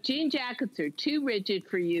 But if jean jackets are too rigid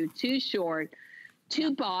for you, too short,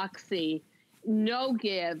 too boxy, no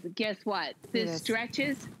give, guess what? This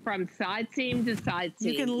stretches from side seam to side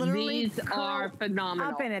seam. You can literally These are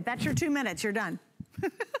phenomenal. Up in it. That's your 2 minutes. You're done.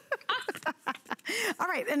 All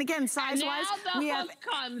right, and again, size-wise, we have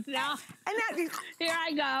comes now. And now, here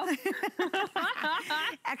I go.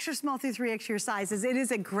 Extra small through 3X your sizes. It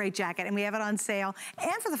is a great jacket, and we have it on sale.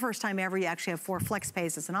 And for the first time ever, you actually have 4 flex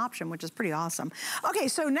pays as an option, which is pretty awesome. Okay,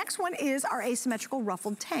 so next one is our asymmetrical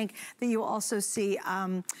ruffled tank that you also see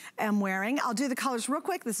I'm wearing. I'll do the colors real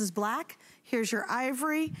quick. This is black. Here's your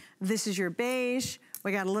ivory. This is your beige.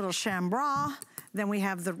 We got a little chambray. Then we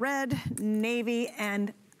have the red, navy,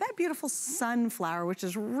 and that beautiful sunflower, which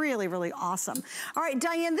is really, really awesome. All right,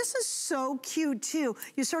 Diane, this is so cute too.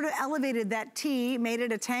 You sort of elevated that tee, made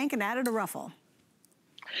it a tank, and added a ruffle.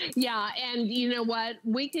 Yeah, and you know what?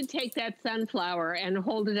 We could take that sunflower and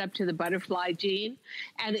hold it up to the butterfly jean,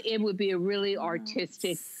 and it would be a really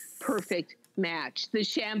artistic, perfect match. The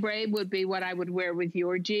chambray would be what I would wear with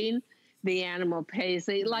your jean, the animal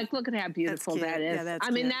paisley. Like, look at how beautiful that is. Yeah, I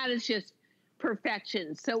mean, that is just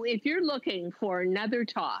perfection. So if you're looking for another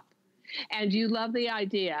top and you love the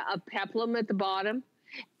idea of peplum at the bottom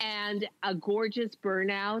and a gorgeous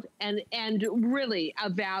burnout and really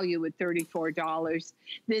a value at $34,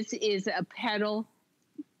 this is a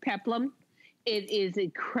peplum. It is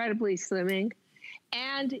incredibly slimming.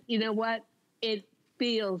 And you know what? It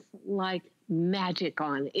feels like magic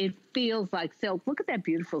on. It feels like silk. Look at that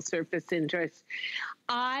beautiful surface interest.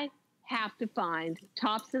 I have to find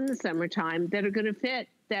tops in the summertime that are going to fit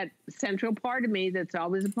that central part of me that's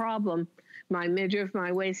always a problem, my midriff,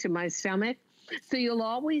 my waist, and my stomach. So you'll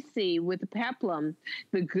always see with the peplum,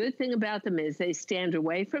 the good thing about them is they stand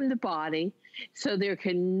away from the body, so there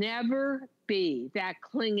can never be that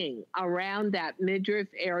clinging around that midriff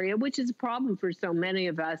area, which is a problem for so many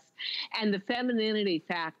of us, and the femininity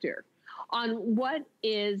factor on what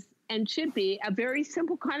is and should be a very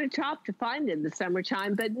simple kind of top to find in the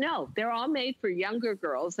summertime. But no, they're all made for younger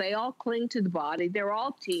girls. They all cling to the body. They're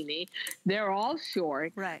all teeny. They're all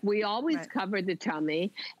short. Right. We always cover the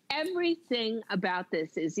tummy. Everything about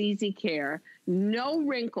this is easy care, no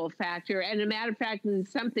wrinkle factor. And a matter of fact, and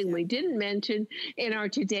something we didn't mention in our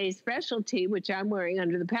today's specialty, which I'm wearing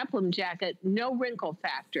under the peplum jacket, no wrinkle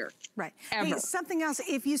factor. Right. Ever. Hey, something else,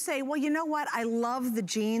 if you say, well, you know what, I love the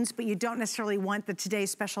jeans, but you don't necessarily want the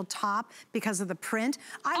today's special top because of the print.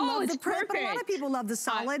 I love the print, but a lot of people love the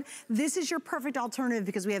solid. This is your perfect alternative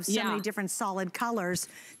because we have so many different solid colors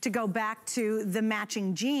to go back to the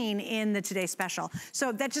matching jean in the today's special.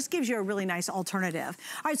 So that just gives you a really nice alternative.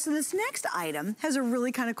 All right, so this next item has a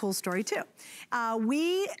really kind of cool story too.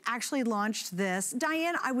 We actually launched this,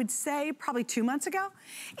 Diane, I would say probably 2 months ago,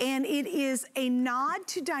 and it is a nod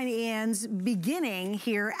to Diane's beginning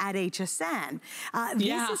here at HSN.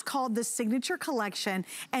 This is called the Signature Collection,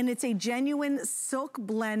 and it's a genuine silk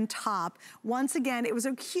blend top. Once again, it was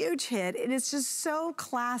a huge hit. It is just so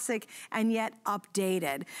classic and yet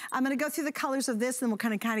updated. I'm gonna go through the colors of this, and we'll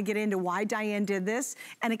kind of get into why Diane did this.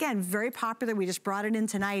 And again, very popular. We just brought it in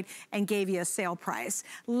tonight and gave you a sale price.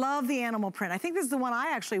 Love the animal print. I think this is the one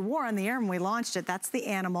I actually wore on the air when we launched it. That's the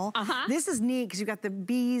animal. This is neat because you've got the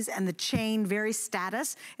bees and the chain, very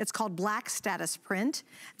status. It's called Black Status Print.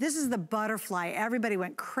 This is the butterfly. Everybody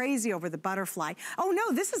went crazy over the butterfly. Oh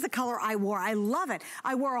no, this is the color I wore. I love it.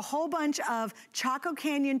 I wore a whole bunch of Chaco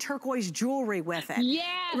Canyon turquoise jewelry with it. Yes.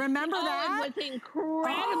 Remember that? It was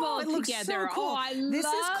incredible it looks together. so cool. I this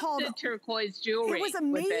love is called the turquoise jewelry. It was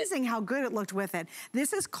amazing how good it looked with it.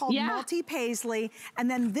 This is called multi-paisley, and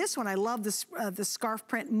then this one, I love this the scarf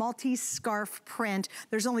print, multi-scarf print.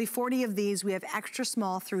 There's only 40 of these. We have extra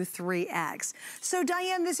small through 3X. So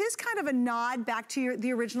Diane, this is kind of a nod back to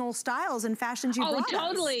the original styles and fashions you brought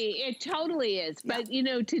totally. us. It totally is. But you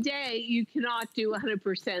know, today you cannot do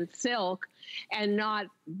 100% silk and not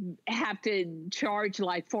have to charge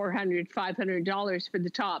like $400, $500 for the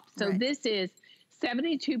top. So this is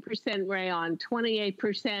 72% rayon,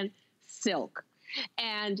 28% silk.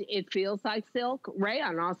 And it feels like silk.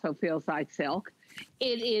 Rayon also feels like silk.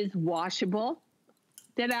 It is washable.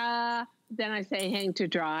 Ta-da! Then I say hang to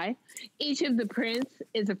dry. Each of the prints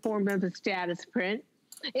is a form of a status print.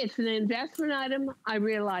 It's an investment item, I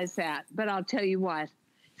realize that. But I'll tell you what,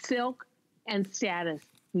 silk and status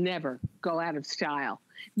never go out of style.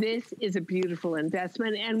 This is a beautiful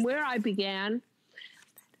investment. And where I began,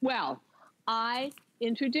 well, I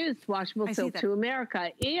introduced washable silk to America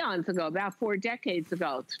eons ago, about 4 decades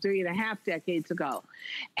ago, 3.5 decades ago.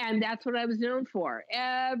 And that's what I was known for.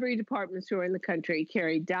 Every department store in the country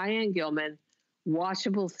carried Diane Gilman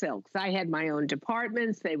washable silks. I had my own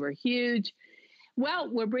departments. They were huge. Well,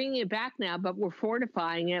 we're bringing it back now, but we're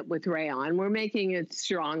fortifying it with rayon. We're making it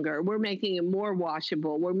stronger. We're making it more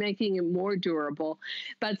washable. We're making it more durable.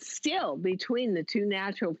 But still, between the two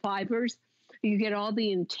natural fibers, you get all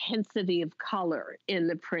the intensity of color in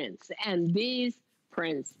the prints. And these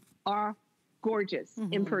prints are gorgeous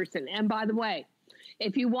in person. And by the way,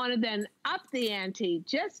 if you want to then up the ante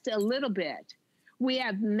just a little bit, we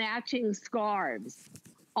have matching scarves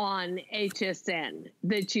on HSN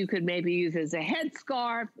that you could maybe use as a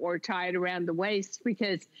headscarf or tie it around the waist,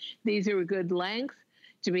 because these are a good length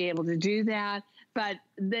to be able to do that. But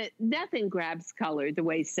nothing grabs color the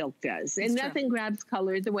way silk does. And nothing grabs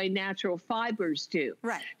color the way natural fibers do.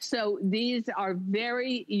 Right. So these are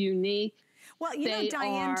very unique. Well, you know,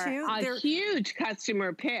 Diane, too, they're a huge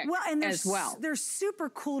customer pick as well. They're super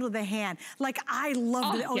cool to the hand. Like, I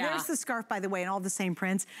love it. Oh, there's the scarf, by the way, and all the same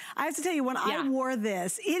prints. I have to tell you, when I wore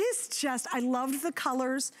this, it is just, I loved the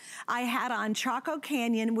colors. I had on Chaco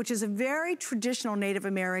Canyon, which is a very traditional Native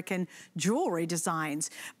American jewelry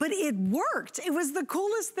designs, but it worked. It was the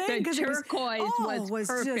coolest thing. The turquoise was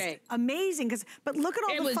perfect. Just amazing. But look at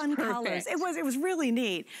all the fun colors. It was really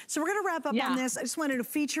neat. So we're gonna wrap up on this. I just wanted to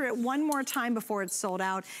feature it one more time before it's sold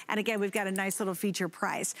out. And again, we've got a nice little feature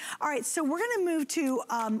price. All right, so we're gonna move to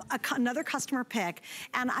another customer pick,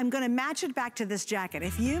 and I'm gonna match it back to this jacket.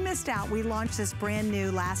 If you missed out, we launched this brand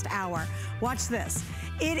new last hour. Watch this.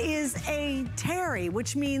 It is a terry,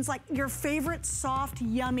 which means like your favorite soft,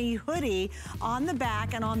 yummy hoodie on the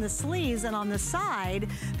back and on the sleeves and on the side.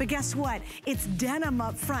 But guess what? It's denim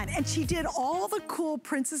up front. And she did all the cool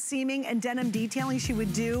princess seaming and denim detailing she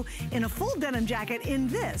would do in a full denim jacket in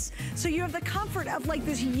this. So you have the comfort of like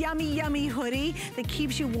this yummy, yummy hoodie that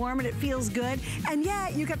keeps you warm and it feels good. And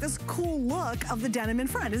yet you got this cool look of the denim in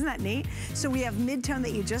front. Isn't that neat? So we have mid-tone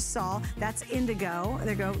that you just saw. That's indigo.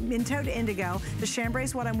 There you go, mid-tone to indigo. The chambray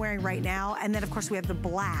is what I'm wearing right now. And then of course we have the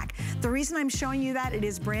black. The reason I'm showing you that, it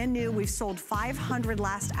is brand new. We've sold 500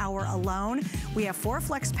 last hour alone. We have 4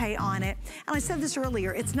 flex pay on it. And I said this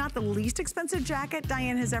earlier, it's not the least expensive jacket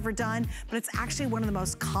Diane has ever done, but it's actually one of the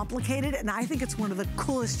most complicated, and I think it's one of the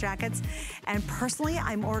coolest jackets. And personally,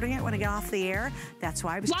 I'm ordering it when I get off the air. That's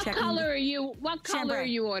why I was checking. What color are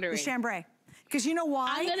you ordering? The chambray. Because you know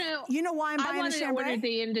why? You know why I'm buying the chambray? I want to order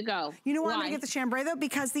the indigo. You know why I'm going to get the chambray though?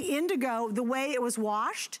 Because the indigo, the way it was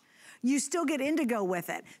washed, you still get indigo with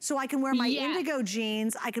it. So I can wear my indigo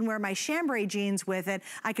jeans, I can wear my chambray jeans with it,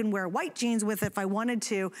 I can wear white jeans with it if I wanted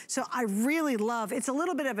to. So I really love, it's a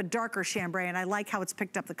little bit of a darker chambray and I like how it's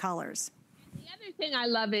picked up the colors. The other thing I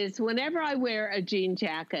love is whenever I wear a jean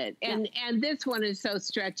jacket, and this one is so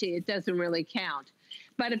stretchy, it doesn't really count.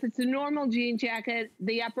 But if it's a normal jean jacket,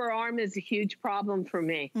 the upper arm is a huge problem for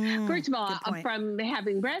me. First of all, from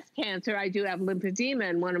having breast cancer, I do have lymphedema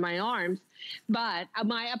in one of my arms, but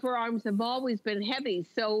my upper arms have always been heavy.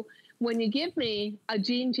 So when you give me a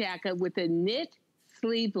jean jacket with a knit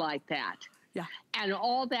sleeve like that, and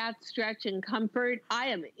all that stretch and comfort, I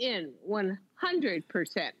am in 100%.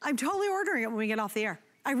 I'm totally ordering it when we get off the air.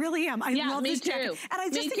 I really am. I love this jacket. And I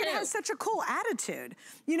just think it has such a cool attitude.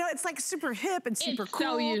 You know, it's like super hip and super cool. It's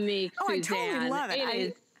so unique, Oh, Suzanne. I totally love it. It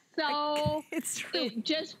is so, it's true.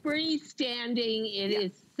 Just freestanding. It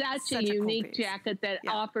is such a unique cool jacket that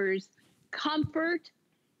offers comfort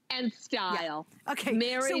and style. Okay,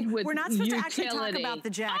 married so with we're not supposed utility. to actually talk about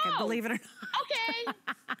the jacket, believe it or not. Okay.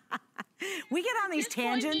 We get on these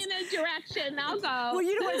tangents. Point me in a direction, I'll go. Well,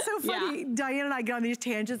 you know what's so funny? Diane and I get on these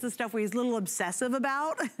tangents and stuff we're a little obsessive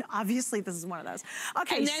about. Obviously, this is one of those.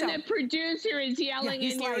 Okay, and then the producer is yelling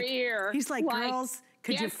in your ear. He's like, girls,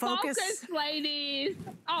 could you focus? Focus, ladies.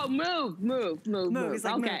 Oh, move. He's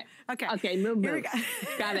like, okay. Move. Okay, move. Here we go.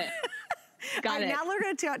 Got it. Got it. Now we're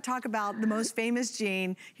going to talk about the most famous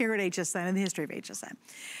jean here at HSN in the history of HSN.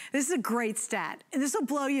 This is a great stat, and this will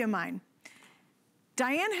blow your mind.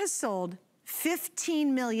 Diane has sold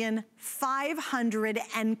 15,500,000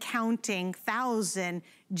 and counting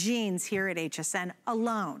jeans here at HSN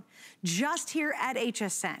alone. Just here at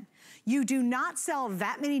HSN. You do not sell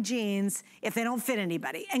that many jeans if they don't fit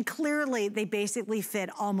anybody. And clearly, they basically fit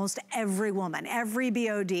almost every woman, every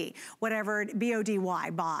BOD, whatever,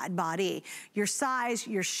 BODY, body. Your size,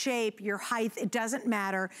 your shape, your height, it doesn't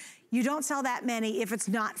matter. You don't sell that many if it's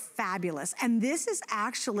not fabulous. And this is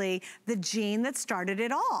actually the jean that started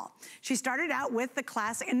it all. She started out with the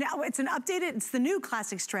classic, and now it's the new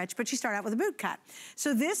classic stretch, but she started out with a boot cut.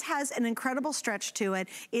 So this has an incredible stretch to it.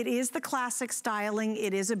 It is the classic styling,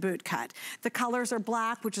 it is a boot cut. The colors are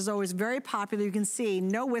black, which is always very popular. You can see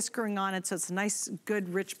no whiskering on it, so it's a nice,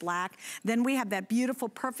 good, rich black. Then we have that beautiful,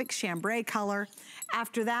 perfect chambray color.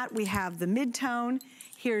 After that, we have the mid-tone.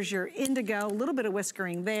 Here's your indigo, a little bit of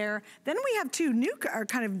whiskering there. Then we have two new,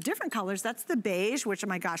 kind of different colors. That's the beige, which, oh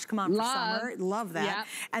my gosh, come on, for summer. Love that. Yep.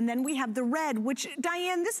 And then we have the red, which,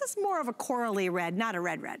 Diane, this is more of a corally red, not a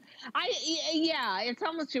red. Yeah, it's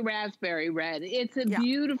almost a raspberry red. It's a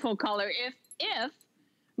beautiful color. If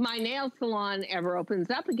my nail salon ever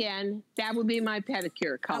opens up again, that would be my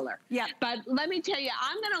pedicure color. But let me tell you,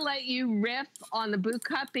 I'm going to let you riff on the boot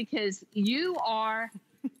cut because you are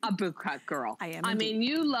a boot cut girl. I am. I mean,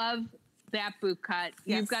 you love that boot cut.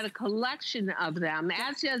 You've got a collection of them,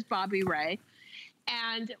 as does Bobby Ray.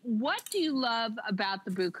 And what do you love about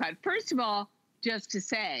the boot cut? First of all, just to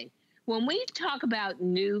say, when we talk about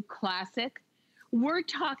new classic, we're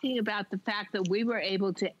talking about the fact that we were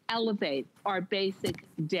able to elevate our basic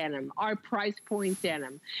denim, our price point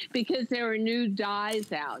denim, because there are new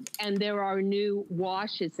dyes out and there are new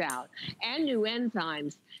washes out and new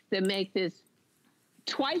enzymes that make this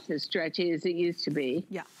twice as stretchy as it used to be,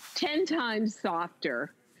 10 times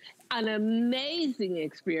softer, an amazing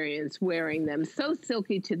experience wearing them, so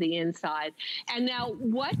silky to the inside. And now,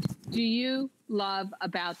 what do you love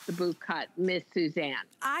about the boot cut, Miss Suzanne?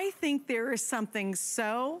 I think there is something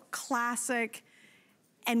so classic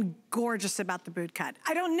and gorgeous about the boot cut.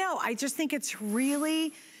 I don't know, I just think it's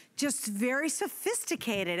really just very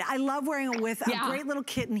sophisticated. I love wearing it with a great little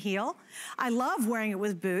kitten heel. I love wearing it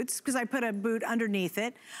with boots because I put a boot underneath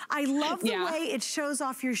it. I love the way it shows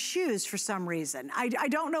off your shoes for some reason. I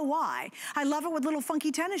don't know why. I love it with little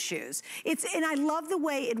funky tennis shoes. And I love the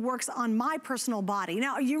way it works on my personal body.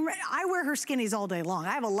 Now, I wear her skinnies all day long.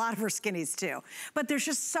 I have a lot of her skinnies too. But there's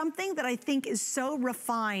just something that I think is so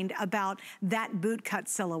refined about that boot cut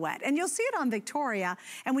silhouette. And you'll see it on Victoria.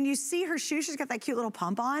 And when you see her shoes, she's got that cute little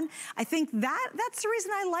pump on. I think that's the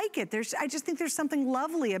reason I like it. I just think there's something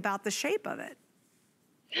lovely about the shape of it.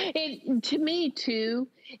 To me, too,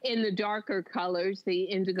 in the darker colors, the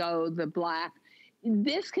indigo, the black,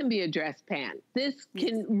 this can be a dress pant. This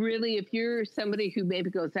can really, if you're somebody who maybe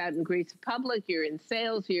goes out and greets the public, you're in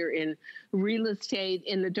sales, you're in real estate,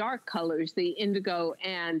 in the dark colors, the indigo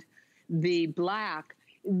and the black,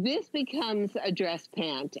 this becomes a dress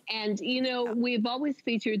pant. And, you know, we've always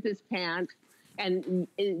featured this pant, and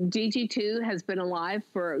DG2 has been alive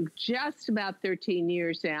for just about 13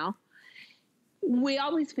 years now. We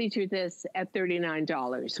always featured this at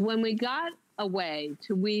 $39. When we got a way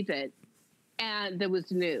to weave it, and that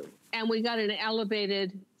was new, and we got an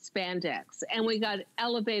elevated spandex, and we got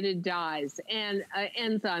elevated dyes and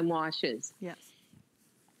enzyme washes. Yes.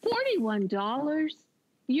 $41,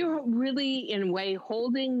 you're really, in a way,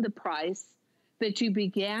 holding the price that you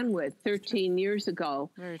began with 13 years ago.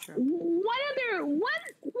 Very true. What other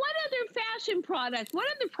fashion product, what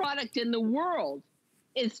other product in the world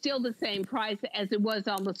is still the same price as it was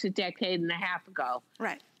almost a decade and a half ago?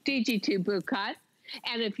 Right. DG2 boot cut.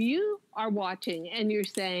 And if you are watching and you're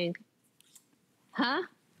saying, huh?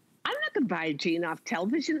 I'm not going to buy a jean off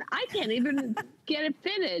television. I can't even get it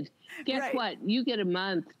fitted. Guess what? You get a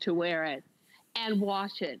month to wear it and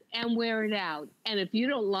wash it and wear it out. And if you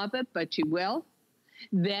don't love it, but you will,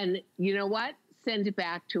 then you know what? Send it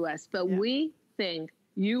back to us. But we think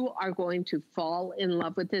you are going to fall in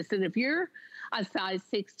love with this. And if you're a size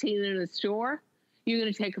 16 in a store, you're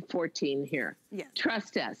going to take a 14 here. Yes.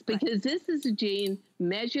 Trust us, because this is a jean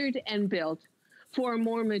measured and built for a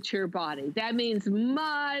more mature body. That means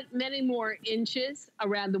many more inches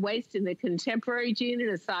around the waist. In the contemporary jean in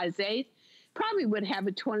a size 8 probably would have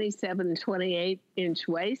a 27, 28-inch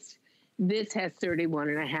waist. This has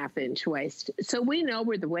 31.5-inch waist. So we know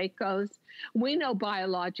where the weight goes. We know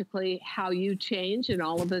biologically how you change, and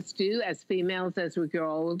all of us do as females as we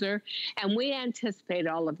grow older. And we anticipate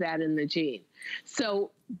all of that in the jean.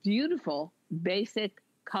 So beautiful, basic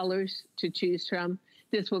colors to choose from.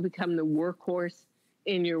 This will become the workhorse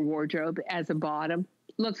in your wardrobe as a bottom.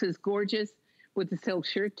 Looks as gorgeous with the silk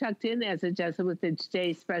shirt tucked in as it does with the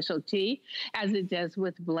today's special tee, as it does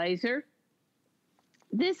with blazer.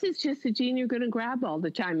 This is just a jean you're going to grab all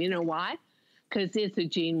the time. You know why? Because it's a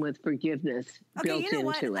jean with forgiveness built into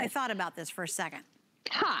it. I thought about this for a second.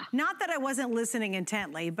 Ha! Not that I wasn't listening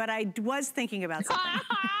intently, but I was thinking about something.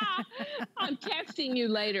 I'm texting you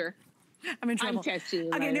later. I'm in trouble. I'm texting you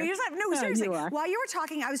okay, later. No, seriously. You While you were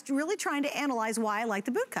talking, I was really trying to analyze why I like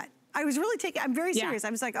the boot cut. I was really I'm very serious. I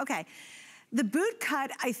was like, okay. The boot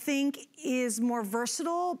cut, I think, is more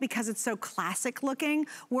versatile because it's so classic looking.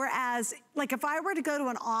 Whereas, like, if I were to go to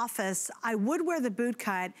an office, I would wear the boot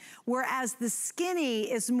cut, whereas the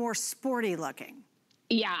skinny is more sporty looking.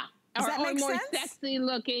 Yeah. Does that make more sense? Sexy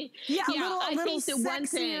looking. Yeah, I think the sexier, one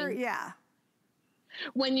thing, yeah.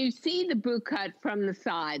 When you see the boot cut from the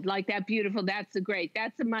side, like that beautiful, that's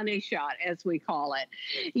a money shot, as we call it.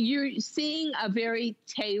 You're seeing a very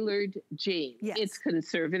tailored jean. Yes. It's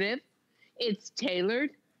conservative. It's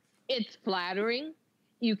tailored. It's flattering.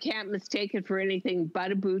 You can't mistake it for anything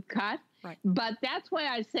but a boot cut. Right. But that's why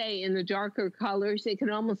I say in the darker colors, it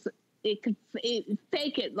could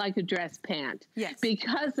fake it like a dress pant. Yes.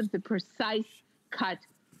 Because of the precise cut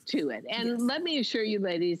to it. And let me assure you,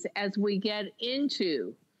 ladies, as we get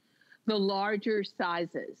into the larger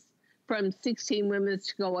sizes, from 16 women's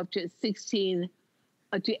to go up to 16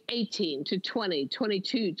 to 18 to 20,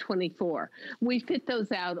 22, 24. We fit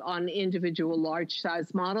those out on individual large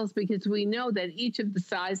size models because we know that each of the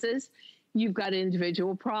sizes, you've got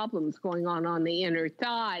individual problems going on the inner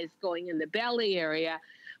thighs, going in the belly area.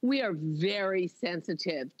 We are very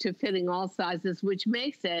sensitive to fitting all sizes, which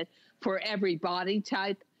makes it for every body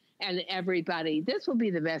type and everybody. This will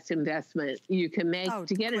be the best investment you can make.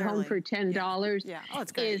 To get it home for $10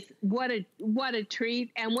 it's great. is what a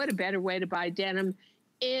treat, and what a better way to buy denim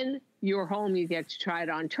in your home. You get to try it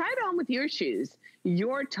on. Try it on with your shoes,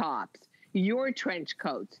 your tops, your trench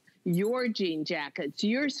coats, your jean jackets,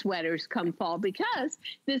 your sweaters come fall, because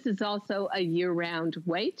this is also a year-round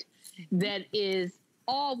weight that is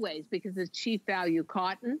always, because it's chief value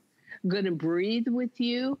cotton, going to breathe with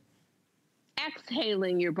you,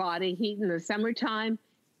 exhaling your body heat in the summertime,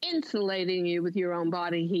 insulating you with your own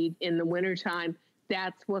body heat in the wintertime.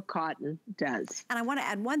 That's what cotton does. And I want to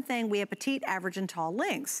add one thing. We have petite, average, and tall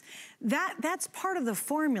lengths. That's part of the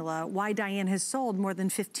formula why Diane has sold more than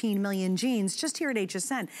 15 million jeans just here at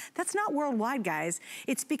HSN. That's not worldwide, guys.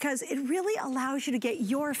 It's because it really allows you to get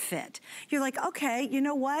your fit. You're like, okay, you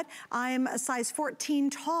know what? I'm a size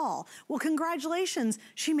 14 tall. Well, congratulations.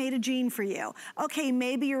 She made a jean for you. Okay,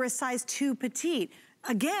 maybe you're a size 2 petite.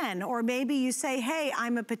 Again, or maybe you say, hey,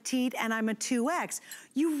 I'm a petite and I'm a 2X.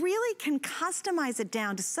 You really can customize it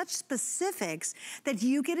down to such specifics that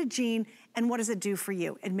you get a jean And what does it do for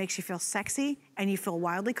you? It makes you feel sexy and you feel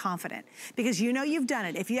wildly confident because you know you've done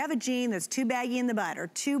it. If you have a jean that's too baggy in the butt or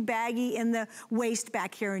too baggy in the waist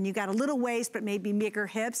back here and you got a little waist but maybe bigger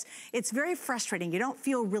hips, it's very frustrating. You don't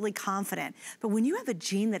feel really confident. But when you have a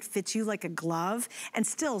jean that fits you like a glove and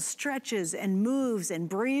still stretches and moves and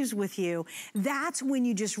breathes with you, that's when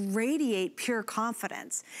you just radiate pure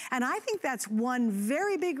confidence. And I think that's one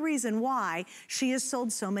very big reason why she has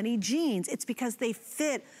sold so many jeans. It's because they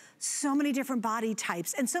fit so many different body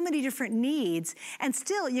types and so many different needs. And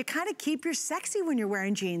still, you kind of keep your sexy when you're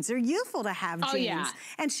wearing jeans. They're youthful to have jeans. Yeah.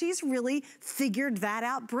 And she's really figured that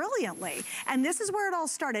out brilliantly. And this is where it all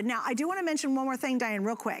started. Now, I do want to mention one more thing, Diane,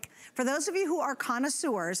 real quick. For those of you who are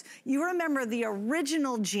connoisseurs, you remember the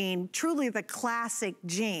original jean, truly the classic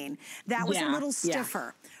jean, that was a little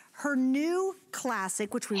stiffer. Her new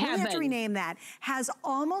classic, which we really have to rename that, has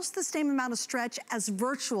almost the same amount of stretch as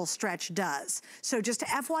virtual stretch does. So just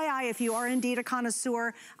FYI, if you are indeed a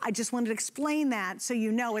connoisseur, I just wanted to explain that so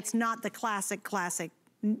you know it's not the classic,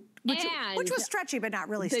 which was stretchy, but not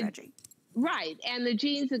really stretchy. Right, and the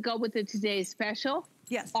jeans that go with the Today's Special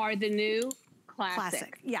are the new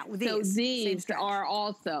classic. Yeah, with so these are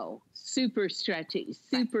also super stretchy,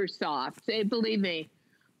 super soft. Believe me,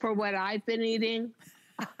 for what I've been eating,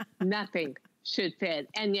 nothing should fit.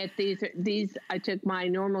 And yet these I took my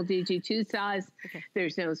normal DG2 size.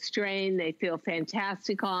 There's no strain. They feel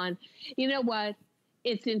fantastic on. You know what?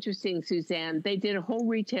 It's interesting, Suzanne. They did a whole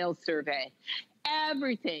retail survey.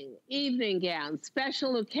 Everything, evening gowns,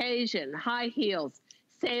 special occasion, high heels,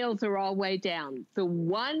 sales are all way down. The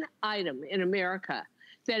one item in America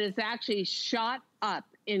that has actually shot up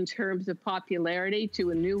in terms of popularity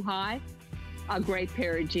to a new high, a great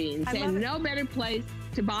pair of jeans. And no better place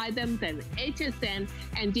to buy them than HSN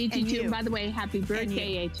and DG2. And by the way, happy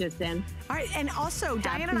birthday, HSN. All right, and also,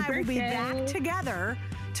 Diane and I will be back together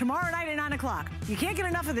tomorrow night at 9 o'clock. You can't get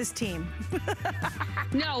enough of this team.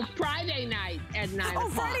 No, Friday night at 9 o'clock. Oh,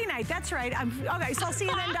 Friday night, that's right. Okay, so I'll see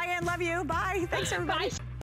you then, Diane. Love you. Bye. Thanks, everybody. Bye.